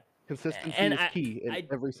 Yeah, consistency is key in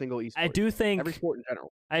every single esport. Every sport in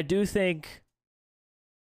general. I do think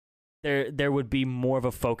there would be more of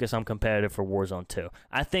a focus on competitive for Warzone 2.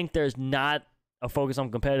 I think there's not a focus on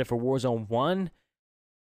competitive for Warzone 1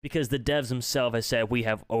 because the devs themselves have said we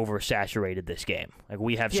have oversaturated this game. Like,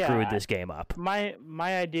 we have screwed this game up. My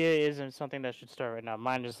idea isn't something that should start right now.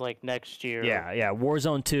 Mine is like next year. Yeah.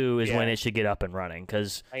 Warzone 2 is when it should get up and running,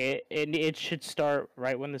 because it should start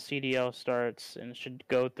right when the CDL starts, and it should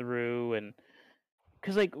go through. And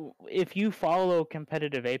because like if you follow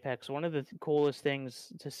competitive Apex, one of the coolest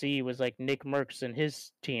things to see was like Nick Merckx and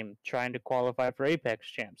his team trying to qualify for Apex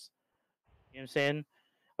champs. You know what I'm saying?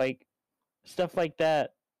 Like stuff like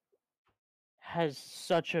that has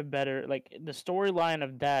such a better, like, the storyline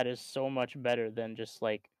of that is so much better than just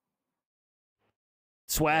like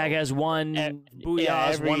Swag has won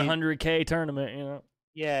Booyah's 100K tournament, you know.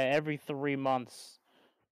 Yeah, every 3 months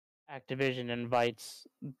Activision invites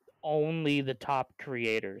only the top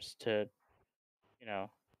creators to, you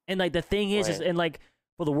know. And like the thing is and like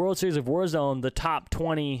for the World Series of Warzone, the top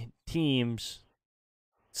 20 teams,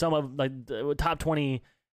 some of like the top 20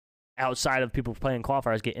 outside of people playing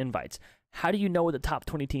qualifiers get invites. How do you know what the top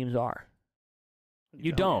 20 teams are?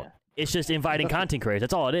 You don't. Yeah. It's just inviting content creators.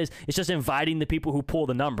 That's all it is. It's just inviting the people who pull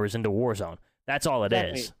the numbers into Warzone. That's all it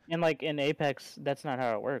is. And like in Apex, that's not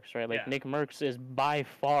how it works, right? Like Nick Merckx is by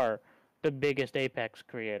far the biggest Apex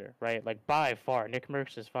creator, right? Like by far. Nick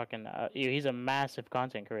Merckx is fucking, he's a massive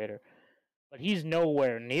content creator. But he's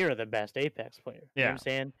nowhere near the best Apex player. You know what I'm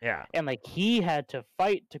saying? Yeah. And like he had to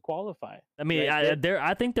fight to qualify. I mean,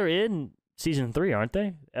 I think they're in Season 3, aren't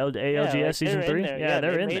they? ALGS Season 3?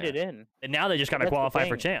 They're in made there. It in. And now they just got to qualify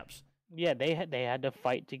for champs. Yeah, they had to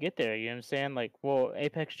fight to get there. You know what I'm saying? Like, well,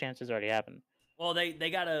 Apex champs has already happened. Well, they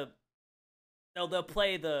gotta they'll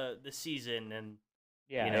play the season and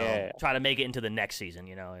try to make it into the next season.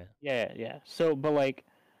 You know? Yeah. So, but like,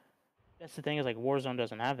 that's the thing is like Warzone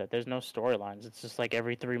doesn't have that. There's no storylines. It's just like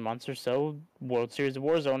every 3 months or so, World Series of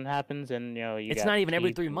Warzone happens, and you know it's not even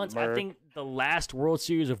every 3 months. I think the last World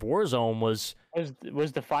Series of Warzone was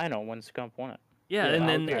the final when Scump won it. Yeah,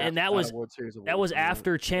 and that was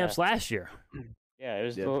after champs last year. Yeah, it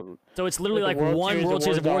was. So it's literally like one World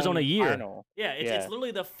Series of Warzone a year. Final. Yeah, it's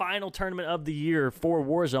literally the final tournament of the year for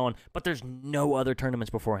Warzone, but there's no other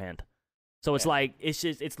tournaments beforehand. So it's Yeah. like it's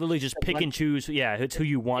literally just The pick one- and choose. Yeah, it's who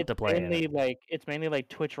you want to play. in it. It's mainly like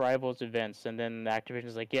Twitch Rivals events, and then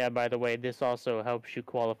Activision's like, yeah, by the way, this also helps you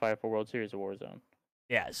qualify for World Series of Warzone.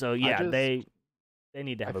 Yeah, so I yeah, just they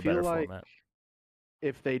need to I have a feel better like format.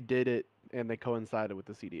 if they did it and they coincided with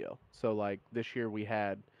the CDL. So like this year we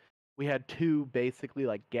had two basically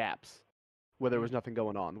like gaps where there was nothing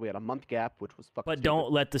going on. We had a month gap, which was fucking But stupid.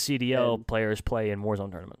 don't let the CDL And- players play in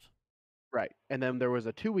Warzone tournaments. Right. And then there was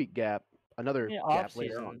a 2-week gap, another Yeah, gap off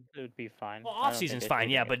later on. season it would be fine. Well, I don't off think season's they fine,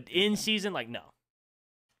 should yeah, make but it in season. season, like no.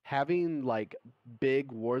 Having like big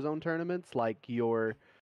Warzone tournaments like your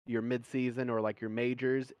mid-season or like your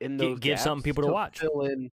majors in those Give some gaps people to watch. fill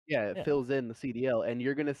in, it Yeah. fills in the CDL, and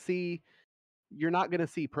you're not gonna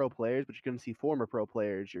see pro players, but you're gonna see former pro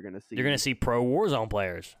players. You're gonna see pro Warzone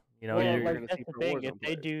players. You know, Well, you're like gonna that's see the pro thing. If Warzone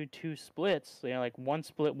they players. do 2 splits, like one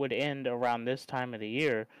split would end around this time of the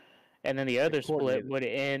year, and then the other split coordinated. would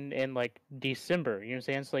end in like December. You know what I'm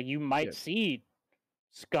saying? So like you might Yeah. see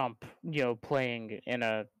Scump, playing in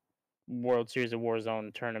a World Series of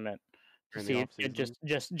Warzone tournament to During the see if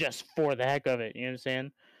off-season. just for the heck of it. You know what I'm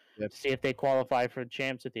saying? Yep. See if they qualify for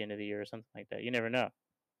champs at the end of the year or something like that. You never know.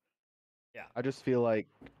 I just feel like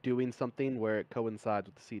doing something where it coincides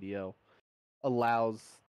with the CDL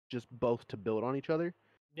allows just both to build on each other.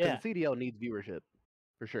 Yeah, Because the CDL needs viewership,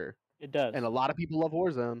 for sure. it does. And a lot of people love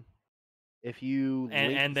Warzone. If you link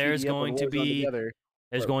and the there's CDL going and to Warzone be together,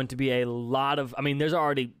 there's going to be a lot of. I mean, there's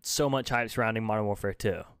already so much hype surrounding Modern Warfare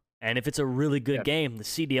 2. And if it's a really good Yeah. game, the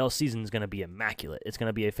CDL season is going to be immaculate. It's going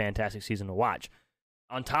to be a fantastic season to watch.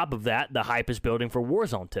 On top of that, the hype is building for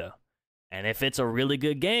Warzone 2. And if it's a really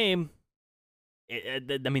good game,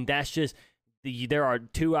 I mean, that's just there are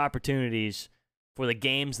 2 opportunities for the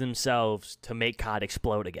games themselves to make COD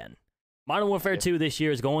explode again. Modern Warfare 2 this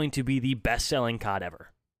year is going to be the best-selling COD ever,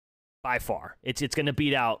 by far. It's going to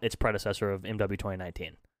beat out its predecessor of MW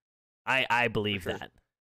 2019. I believe sure. that.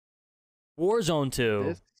 Warzone 2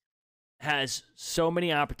 This- has so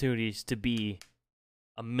many opportunities to be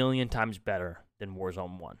a million times better than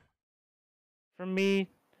Warzone 1. For me,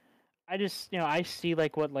 I just I see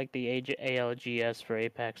like what like the ALGS for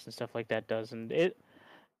Apex and stuff like that does, and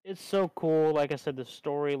it's so cool. Like I said, the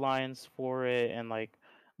storylines for it and like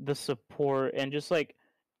the support and just like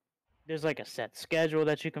there's like a set schedule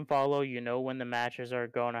that you can follow. You know when the matches are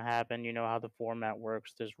going to happen. You know how the format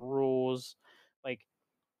works. There's rules. Like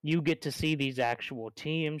you get to see these actual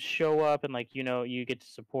teams show up and like you get to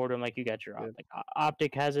support them. Like you got your Yeah. like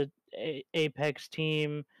Optic has a Apex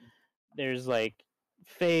team. There's like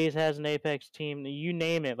FaZe has an Apex team. You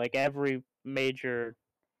name it. Like every major.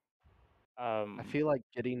 I feel like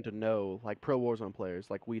getting to know like pro Warzone players,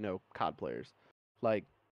 like we know COD players. Like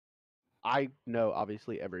I know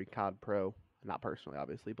obviously every COD pro, not personally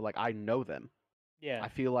obviously, but like I know them. Yeah. I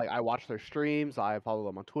feel like I watch their streams, I follow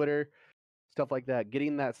them on Twitter, stuff like that.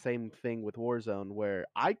 Getting that same thing with Warzone where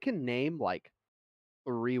I can name like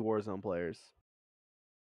 3 Warzone players.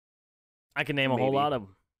 I can name a whole Maybe. lot of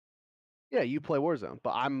them. Yeah, you play Warzone,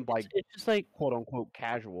 but I'm like It's just like quote unquote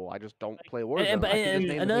casual. I just don't play Warzone. And, I can just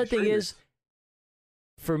name the another big thing streamers. is,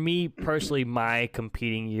 for me personally, my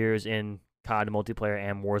competing years in COD multiplayer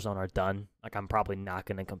and Warzone are done. Like, I'm probably not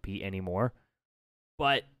going to compete anymore.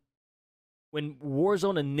 But when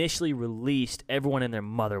Warzone initially released, everyone and their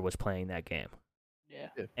mother was playing that game. yeah.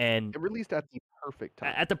 And it released at the perfect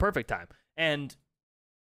time. at the perfect time. And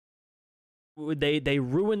they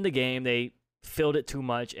ruined the game. They filled it too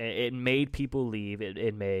much. And it made people leave.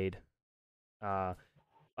 It made I'm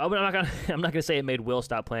not gonna say it made Will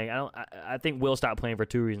stop playing. I think Will stopped playing for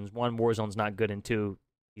 2 reasons. 1, Warzone's not good, and 2,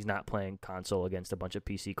 he's not playing console against a bunch of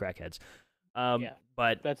PC crackheads. Yeah.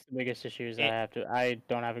 But That's the biggest issue is And- I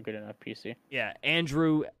don't have a good enough PC. yeah,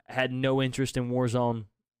 Andrew had no interest in Warzone.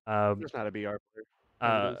 There's not a BR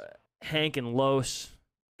player. Hank and Los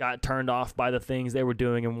got turned off by the things they were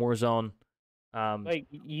doing in Warzone. Like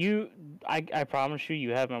I promise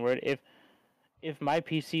you have my word. If my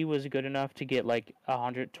PC was good enough to get like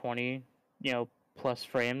 120, plus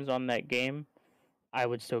frames on that game, I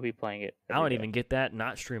would still be playing it. I every don't day. even get that.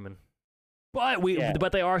 Not streaming. But Yeah.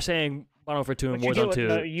 but they are saying Modern Warfare 2 and But you get Warzone what- 2.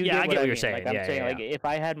 no, you yeah, I get what you're mean. saying. Like, I'm yeah, saying, yeah, like, if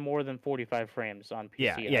I had more than 45 frames on PC,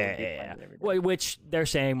 yeah, I would be yeah. playing it every day. Which they're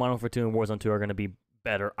saying Modern Warfare 2 and Warzone 2 are going to be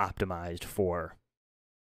better optimized for,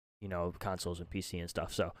 consoles and PC and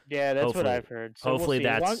stuff. So Yeah, that's what hopefully- I've heard. So we'll hopefully see.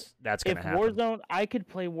 As long- that's if going to happen. Warzone, I could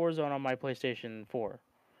play Warzone on my PlayStation 4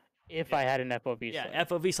 if I had an FOV. Yeah, slider.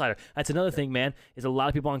 FOV slider. That's another thing, man. Is a lot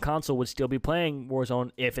of people on console would still be playing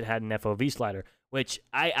Warzone if it had an FOV slider. Which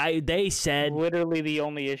they said Literally the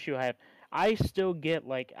only issue I have. I still get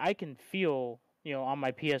like I can feel on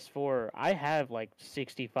my PS4, I have like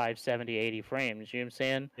 65, 70, 80 frames. You know what I'm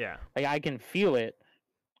saying? Yeah. Like I can feel it.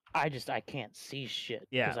 I can't see shit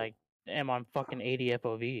because Yeah. I am on fucking 80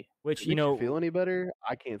 FOV. Which, It makes you feel any better?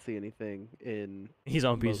 I can't see anything in he's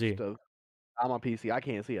on most PC. of. I'm on PC. I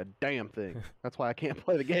can't see a damn thing. That's why I can't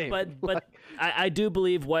play the game. But Like, I do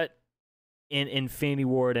believe what in Infinity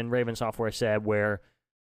Ward and Raven Software said, where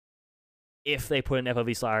if they put an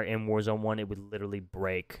FOV slider in Warzone 1, it would literally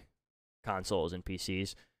break consoles and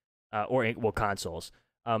PCs, consoles.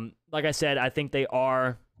 Like I said, I think they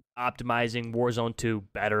are optimizing Warzone 2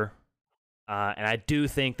 better, and I do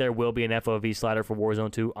think there will be an FOV slider for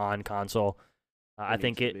Warzone 2 on console. I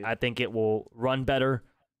think it will run better.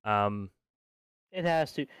 It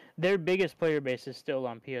has to. Their biggest player base is still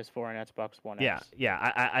on PS4 and Xbox One X.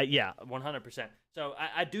 Yeah, 100%. So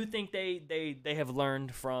I do think they have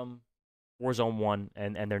learned from Warzone 1,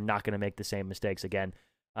 and they're not going to make the same mistakes again,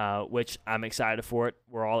 which I'm excited for it.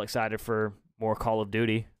 We're all excited for more Call of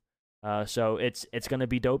Duty. So it's going to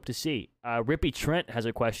be dope to see. Rippy Trent has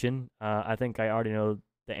a question. I think I already know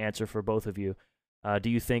the answer for both of you. Do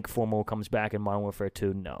you think Formal comes back in Modern Warfare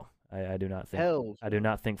 2? No. I do not think. I do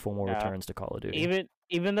not think Formal returns to Call of Duty.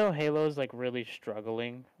 Even though Halo's like really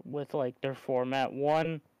struggling with like their format,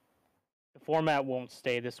 the format won't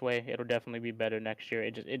stay this way. It'll definitely be better next year.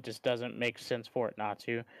 It just doesn't make sense for it not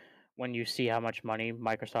to, when you see how much money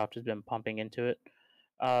Microsoft has been pumping into it.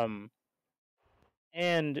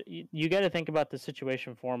 And you got to think about the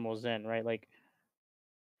situation Formal's in, right? Like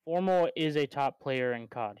Formal is a top player in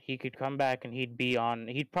COD. He could come back and he'd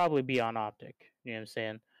probably be on Optic. You know what I'm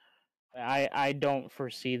saying? I don't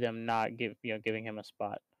foresee them not giving him a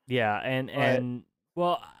spot. Yeah, and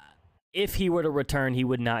well, if he were to return, he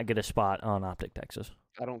would not get a spot on Optic Texas.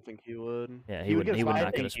 I don't think he would. Yeah, he would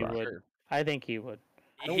not get a spot. I think he would.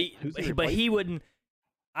 But he wouldn't.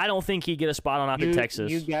 I don't think he'd get a spot on Optic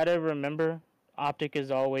Texas. You gotta remember, Optic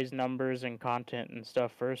is always numbers and content and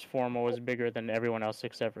stuff first. Formal is bigger than everyone else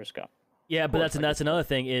except for Scum. Yeah, but that's another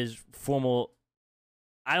thing is Formal.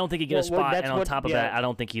 I don't think he'd get a spot, and on top of that, I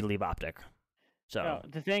don't think he'd leave Optic. So no,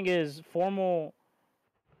 the thing is, Formal.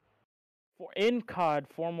 In COD,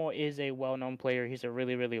 Formal is a well-known player. He's a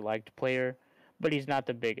really, really liked player, but he's not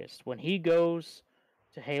the biggest. When he goes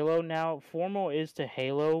to Halo now, Formal is to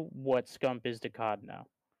Halo what Scump is to COD now.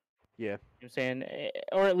 Yeah. You know what I'm saying?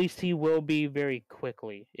 Or at least he will be very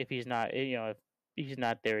quickly if he's not, if he's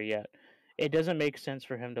not there yet. It doesn't make sense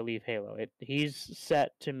for him to leave Halo. He's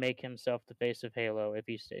set to make himself the face of Halo if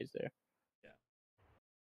he stays there. Yeah.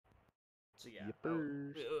 So yeah,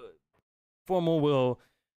 Formal will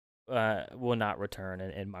not return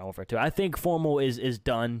in Modern Warfare 2. I think Formal is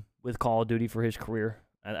done with Call of Duty for his career.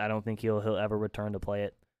 I don't think he'll ever return to play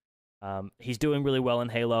it. He's doing really well in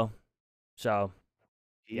Halo, so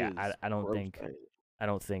yeah, I don't think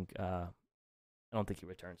he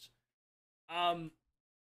returns.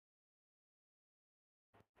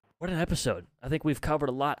 What an episode. I think we've covered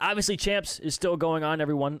a lot. Obviously, Champs is still going on,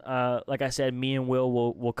 everyone. Like I said, me and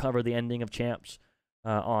will cover the ending of Champs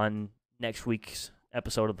on next week's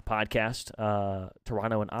episode of the podcast.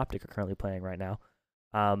 Toronto and Optic are currently playing right now.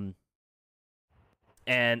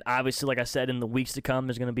 And obviously, like I said, in the weeks to come,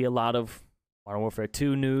 there's going to be a lot of Modern Warfare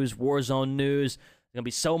 2 news, Warzone news. There's going to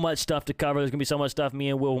be so much stuff to cover. There's going to be so much stuff me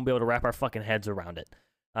and Will won't be able to wrap our fucking heads around it.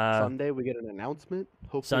 Sunday we get an announcement.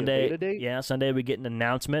 Hopefully Sunday, a beta date. Yeah, Sunday we get an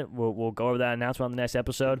announcement. We'll go over that announcement on the next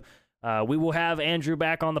episode. We will have Andrew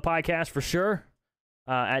back on the podcast for sure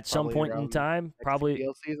at some point in time. Probably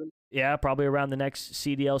CDL season. Yeah, probably around the next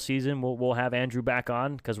CDL season. We'll have Andrew back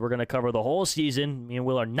on because we're going to cover the whole season. Me and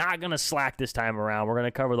Will are not going to slack this time around. We're going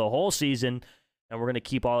to cover the whole season, and we're going to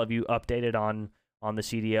keep all of you updated on the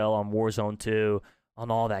CDL, on Warzone 2, on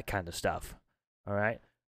all that kind of stuff. All right?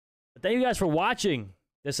 But thank you guys for watching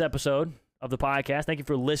this episode of the podcast. Thank you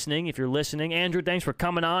for listening. If you're listening, Andrew, thanks for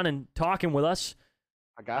coming on and talking with us.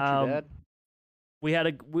 I got you,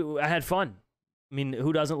 Dad. I had fun. I mean,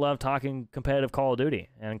 who doesn't love talking competitive Call of Duty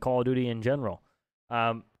and Call of Duty in general?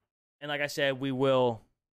 And like I said, me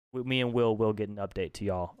and Will get an update to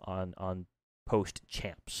y'all on post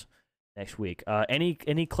champs next week.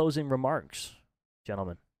 Any closing remarks,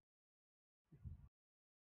 gentlemen?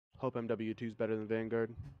 Hope MW2 is better than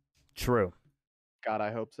Vanguard. True. God,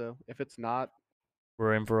 I hope so. If it's not,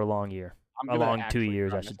 we're in for a long year. A long 2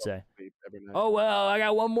 years, I should say. Oh well, I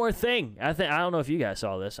got one more thing. I don't know if you guys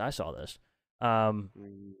saw this. I saw this.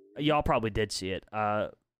 Y'all probably did see it.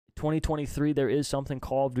 2023, there is something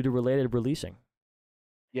Call of Duty related releasing.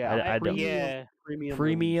 Yeah,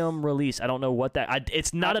 premium release. I don't know what that.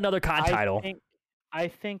 It's not another COD title. I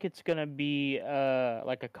think it's gonna be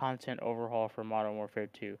like a content overhaul for Modern Warfare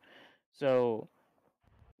 2. So,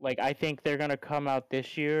 like, I think they're gonna come out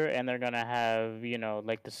this year, and they're gonna have, you know,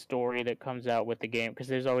 like the story that comes out with the game, because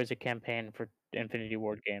there's always a campaign for Infinity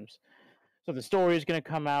Ward games. So the story is gonna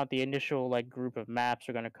come out. The initial like group of maps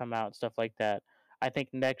are gonna come out, stuff like that. I think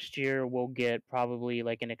next year we'll get probably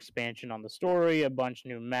like an expansion on the story, a bunch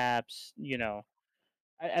new maps. You know,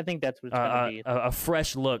 I think that's what it's gonna be. A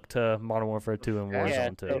fresh look to Modern Warfare 2 and fact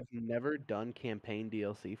Warzone 2. They've never done campaign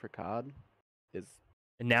DLC for COD. Is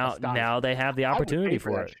Now astonishing. they have the I would opportunity pay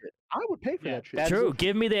for for that it. shit. I would pay for Yeah, that shit. that's- True.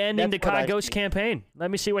 Give me the ending to that's what COD I Ghost think. campaign.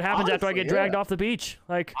 Let me see what happens after I Honestly, get dragged yeah. off the beach.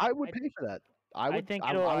 Like, I would pay for that. I think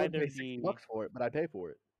would it'll pay either $60 be- for it, but I'd pay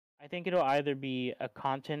for it. I think it'll either be a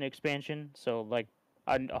content expansion, so like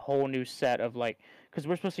a whole new set of like, because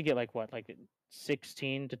we're supposed to get like what, like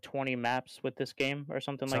 16 to 20 maps with this game or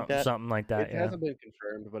something like that. something like that. It Yeah. hasn't been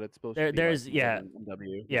confirmed, but it's supposed There- to be. there's- like yeah.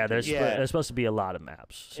 MW. Yeah, there's Yeah. there's supposed to be a lot of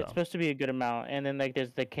maps. So It's supposed to be a good amount, and then like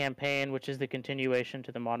there's the campaign, which is the continuation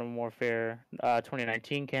to the Modern Warfare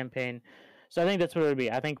 2019 campaign. So I think that's what it'll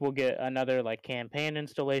be. I think we'll get another like campaign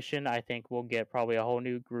installation. I think we'll get probably a whole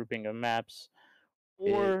new grouping of maps,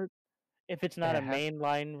 or if it's not a it has-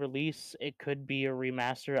 mainline release, it could be a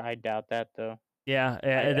remaster. I doubt that though. yeah,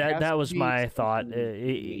 It has that to was be my thought. something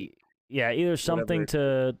unique, Yeah, either something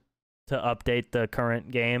whatever to update the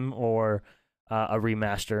current game or a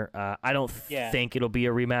remaster. I don't Yeah. think it'll be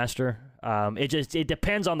a remaster. It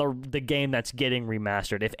depends on the game that's getting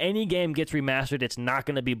remastered. If any game gets remastered, it's not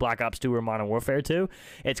going to be Black Ops 2 or Modern Warfare 2.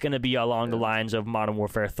 It's going to be along the Yeah. lines of Modern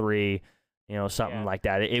Warfare 3, something Yeah. like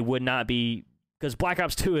that. It would not be, because Black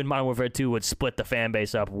Ops 2 and Modern Warfare 2 would split the fan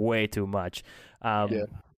base up way too much. Yeah.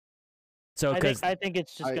 So, because I think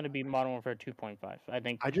it's just I- going to be Modern Warfare 2.5. I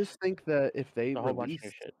think I just think that if they a whole bunch of new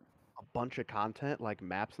release shit. a bunch of content like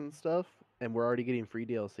maps and stuff, and we're already getting free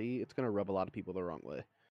DLC, it's gonna rub a lot of people the wrong way.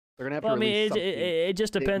 They're gonna have well, I to mean, release something it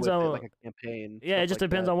just big depends with it, on like a campaign. Yeah, it stuff just like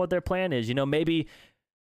depends that. on what their plan is. Maybe,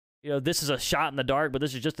 this is a shot in the dark, but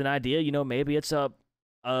this is just an idea. Maybe it's a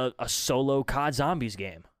solo COD Zombies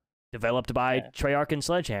game developed by Yeah. Treyarch and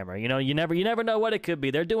Sledgehammer. You never know what it could be.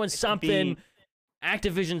 They're doing could something. be-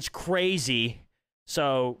 Activision's crazy,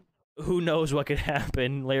 so who knows what could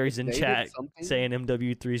happen. Larry's in They did chat something- saying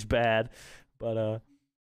MW3's bad, but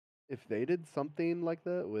if they did something like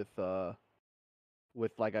that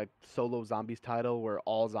with like a solo zombies title where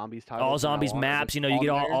all zombies titles all from now zombies on are maps, just you get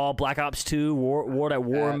on there, all Black Ops 2 War at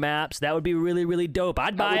War That- maps. That would be really, really dope.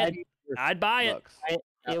 I'd buy that it. would be worth I'd buy it.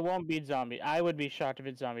 $50. It won't beat zombies. I would be shocked if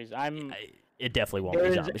it's zombies. It definitely won't be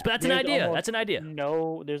There's- zombies, but that's an there's idea. almost That's an idea.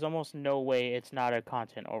 No, there's almost no way it's not a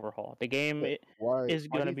content overhaul. The game But why is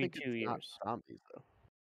why do gonna you be think 2 it's not years. zombies though?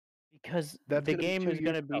 because That's the gonna be game 2 is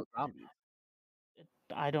going to years be. without zombies.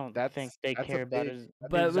 I don't That's think they that's a care about big- it.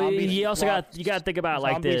 But zombies you also got flopped- to think about it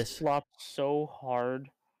like zombies this. flopped so hard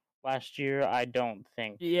last year. I don't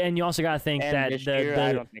think. Yeah, and you also got to think And that this year, I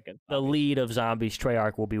the don't think it's the zombies. lead of Zombies,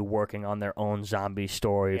 Treyarch, will be working on their own zombie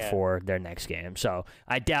story Yeah. for their next game. So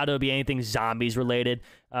I doubt it'll be anything zombies related.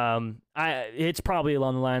 It's probably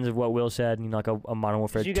along the lines of what Will said, like a Modern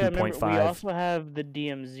Warfare 'Cause you gotta remember, 2.5. we also have the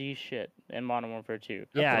DMZ shit in Modern Warfare 2.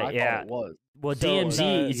 That's Yeah, what I yeah. thought it was. Well, So,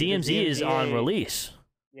 DMZ the is on DMZ release.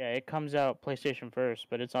 Yeah, it comes out PlayStation first,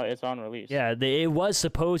 but it's on release. Yeah, it was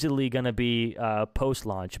supposedly going to be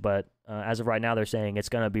post-launch, but as of right now, they're saying it's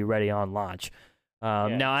going to be ready on launch. Yeah.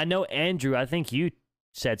 Now, I know, Andrew, I think you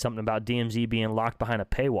said something about DMZ being locked behind a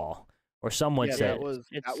paywall, or someone Yeah, said. that was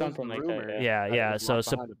It's that something was like the that, rumor. Yeah, that it yeah. was So locked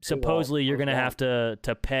behind a paywall supposedly you're for gonna have long.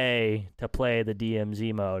 to pay to play the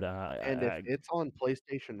DMZ mode. And if it's on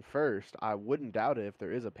PlayStation first, I wouldn't doubt it if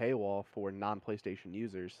there is a paywall for non-PlayStation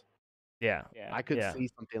users. yeah, Yeah. I could Yeah. see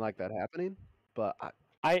something like that happening, but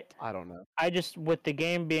I don't know. I just, with the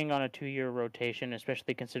game being on a 2-year rotation,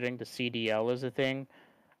 especially considering the CDL is a thing,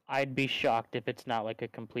 I'd be shocked if it's not like a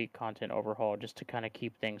complete content overhaul just to kind of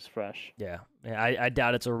keep things fresh. yeah. I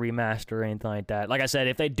doubt it's a remaster or anything like that. Like I said,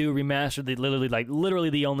 if they do remaster, literally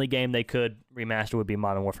the only game they could remaster would be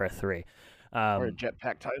Modern Warfare 3. Or a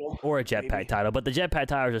jetpack title. Or a jetpack maybe. title, but the jetpack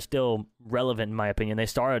titles are still relevant in my opinion. They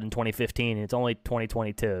started in 2015, and it's only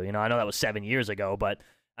 2022. I know that was 7 years ago, but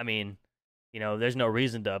I mean, there's no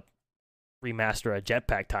reason to remaster a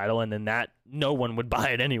jetpack title, and then that no one would buy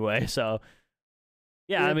it anyway. So,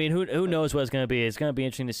 yeah, I mean, who knows what it's gonna be? It's gonna be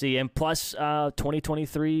interesting to see. And plus,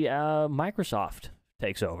 2023, Microsoft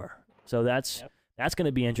takes over, so that's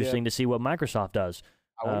gonna be interesting to see what Microsoft does.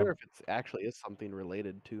 I wonder if it's actually is something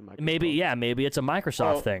related to Microsoft. Maybe it's a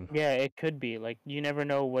Microsoft Well, thing. Yeah, it could be. Like, you never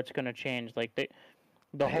know what's going to change. Like,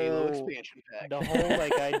 the Halo whole expansion pack. the whole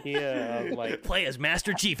like idea of like Play as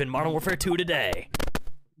Master Chief in Modern Warfare 2 today.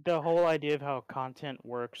 the whole idea of how content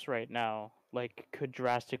works right now like could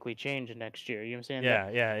drastically change next year. You know what I'm saying?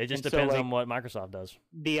 Yeah. It just and so, depends like, on what Microsoft does.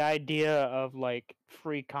 The idea of like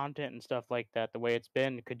free content and stuff like that, the way it's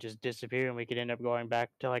been, could just disappear, and we could end up going back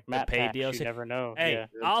to like map paid packs. DLC? You never know. Hey, Yeah.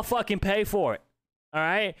 I'll fucking pay for it. All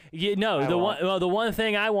right, the one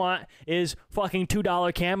thing I want is fucking $2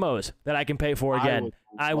 camos that I can pay for again.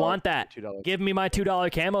 I want that. $2. Give me my $2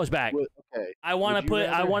 camos back. Okay. I want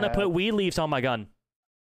to put weed leaves on my gun.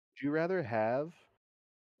 Would you rather have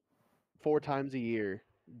 4 times a year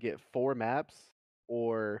get 4 maps,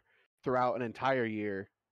 or throughout an entire year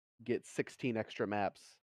get 16 extra maps,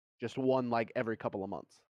 just one like every couple of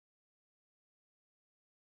months?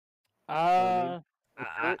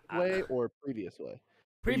 Current way or previous way?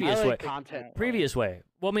 Previous way. Content. Previous way.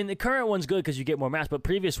 Well, I mean, the current one's good because you get more maps, but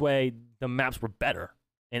previous way, the maps were better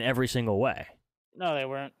in every single way. No, they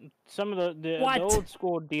weren't. Some of the old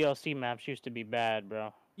school DLC maps used to be bad,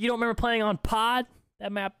 bro. You don't remember playing on Pod?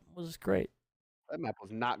 That map was great. That map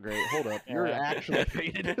was not great. Hold up, you're actually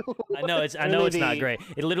faded. I know it's not great.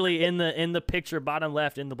 It literally in the picture bottom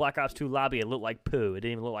left in the Black Ops 2 lobby, it looked like poo. It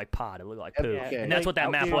didn't even look like Pod. It looked like poo. Okay. And that's what that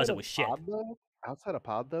map was. It was shit. Outside of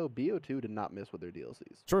Pod though, BO2 did not miss with their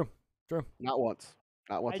DLCs. True. Not once.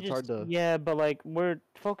 It's hard to. Yeah, but like we're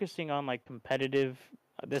focusing on like competitive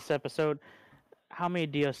this episode. How many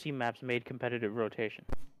DLC maps made competitive rotation?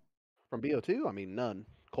 From BO2, I mean none.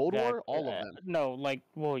 Cold War, all of them. No,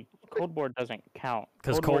 Cold War doesn't count.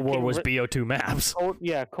 Because Cold War was BO2 maps.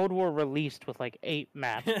 Cold War released with like 8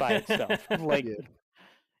 maps by itself.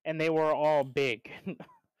 And they were all big.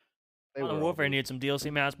 Modern Warfare needed some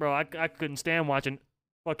DLC maps, bro. I couldn't stand watching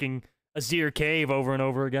fucking Azir Cave over and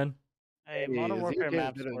over again. Hey, Modern Warfare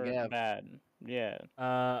maps were bad. Yeah.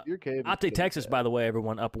 Optic Texas, by the way,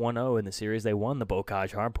 everyone up 1-0 in the series. They won the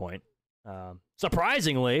Bocage Hardpoint.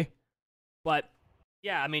 Surprisingly. But,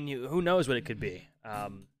 yeah, I mean, who knows what it could be.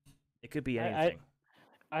 It could be anything.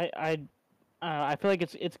 I feel like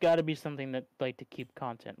it's got to be something that, like, to keep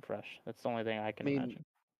content fresh. That's the only thing I can imagine.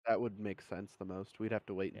 That would make sense the most. We'd have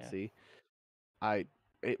to wait and see.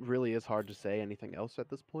 It really is hard to say anything else at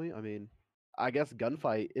this point. I mean, I guess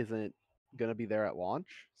Gunfight isn't gonna be there at launch,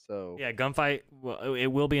 so yeah, Gunfight. Well, it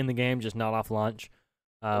will be in the game, just not off launch.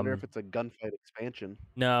 I wonder if it's a Gunfight expansion.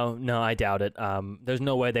 No, I doubt it. There's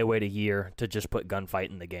no way they wait a year to just put Gunfight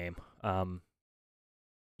in the game.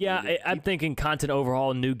 Yeah, I'm thinking content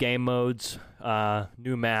overhaul, new game modes,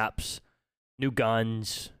 new maps, new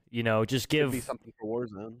guns. You know, just give. Could be something for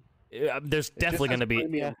Warzone. There's definitely going to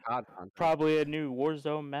be probably a new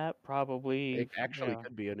Warzone map. Probably it actually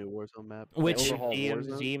could be a new Warzone map. Which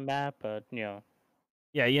DMZ map? Yeah.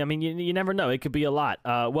 I mean, you never know. It could be a lot.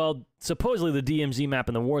 Well, supposedly the DMZ map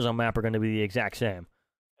and the Warzone map are going to be the exact same.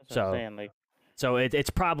 That's what I'm saying, so it's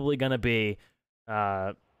probably going to be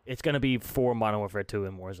it's going to be for Modern Warfare 2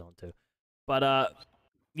 and Warzone 2. But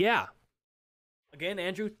yeah. Again,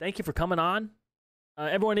 Andrew, thank you for coming on.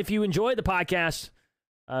 Everyone, if you enjoyed the podcast,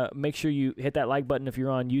 make sure you hit that like button if you're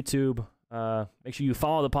on YouTube. Make sure you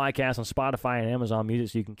follow the podcast on Spotify and Amazon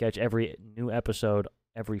Music so you can catch every new episode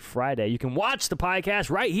every Friday. You can watch the podcast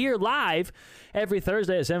right here live every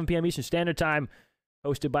Thursday at 7 p.m. Eastern Standard Time,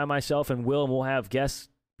 hosted by myself and Will, and we'll have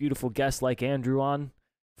beautiful guests like Andrew on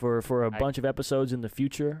for a bunch of episodes in the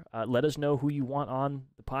future. Let us know who you want on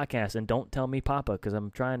the podcast, and don't tell me Papa, because I'm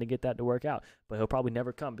trying to get that to work out, but he'll probably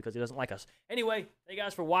never come because he doesn't like us. Anyway, thank you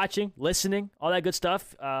guys for watching, listening, all that good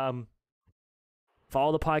stuff. Follow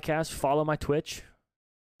the podcast, follow my Twitch,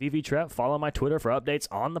 VV Trep, follow my Twitter for updates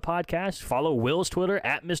on the podcast, follow Will's Twitter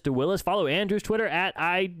at Mr. Williz, follow Andrew's Twitter at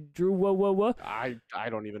I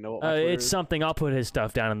don't even know what my Twitter it's is. Something. I'll put his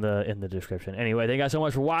stuff down in the description. Anyway, thank you guys so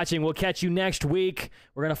much for watching. We'll catch you next week.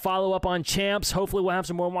 We're going to follow up on champs. Hopefully we'll have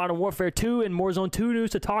some more Modern Warfare 2 and Warzone 2 news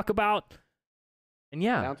to talk about. And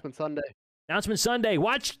yeah. Announcement Sunday.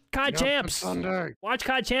 Watch COD Champs. Sunday. Watch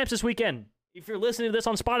COD Champs this weekend. If you're listening to this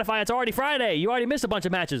on Spotify, it's already Friday. You already missed a bunch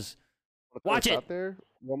of matches. Watch it. Out there,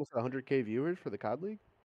 we're almost at 100K viewers for the COD League.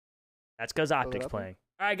 That's because Optic's playing.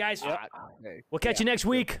 All right, guys. Hey. We'll catch you next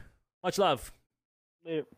week. Much love. Later.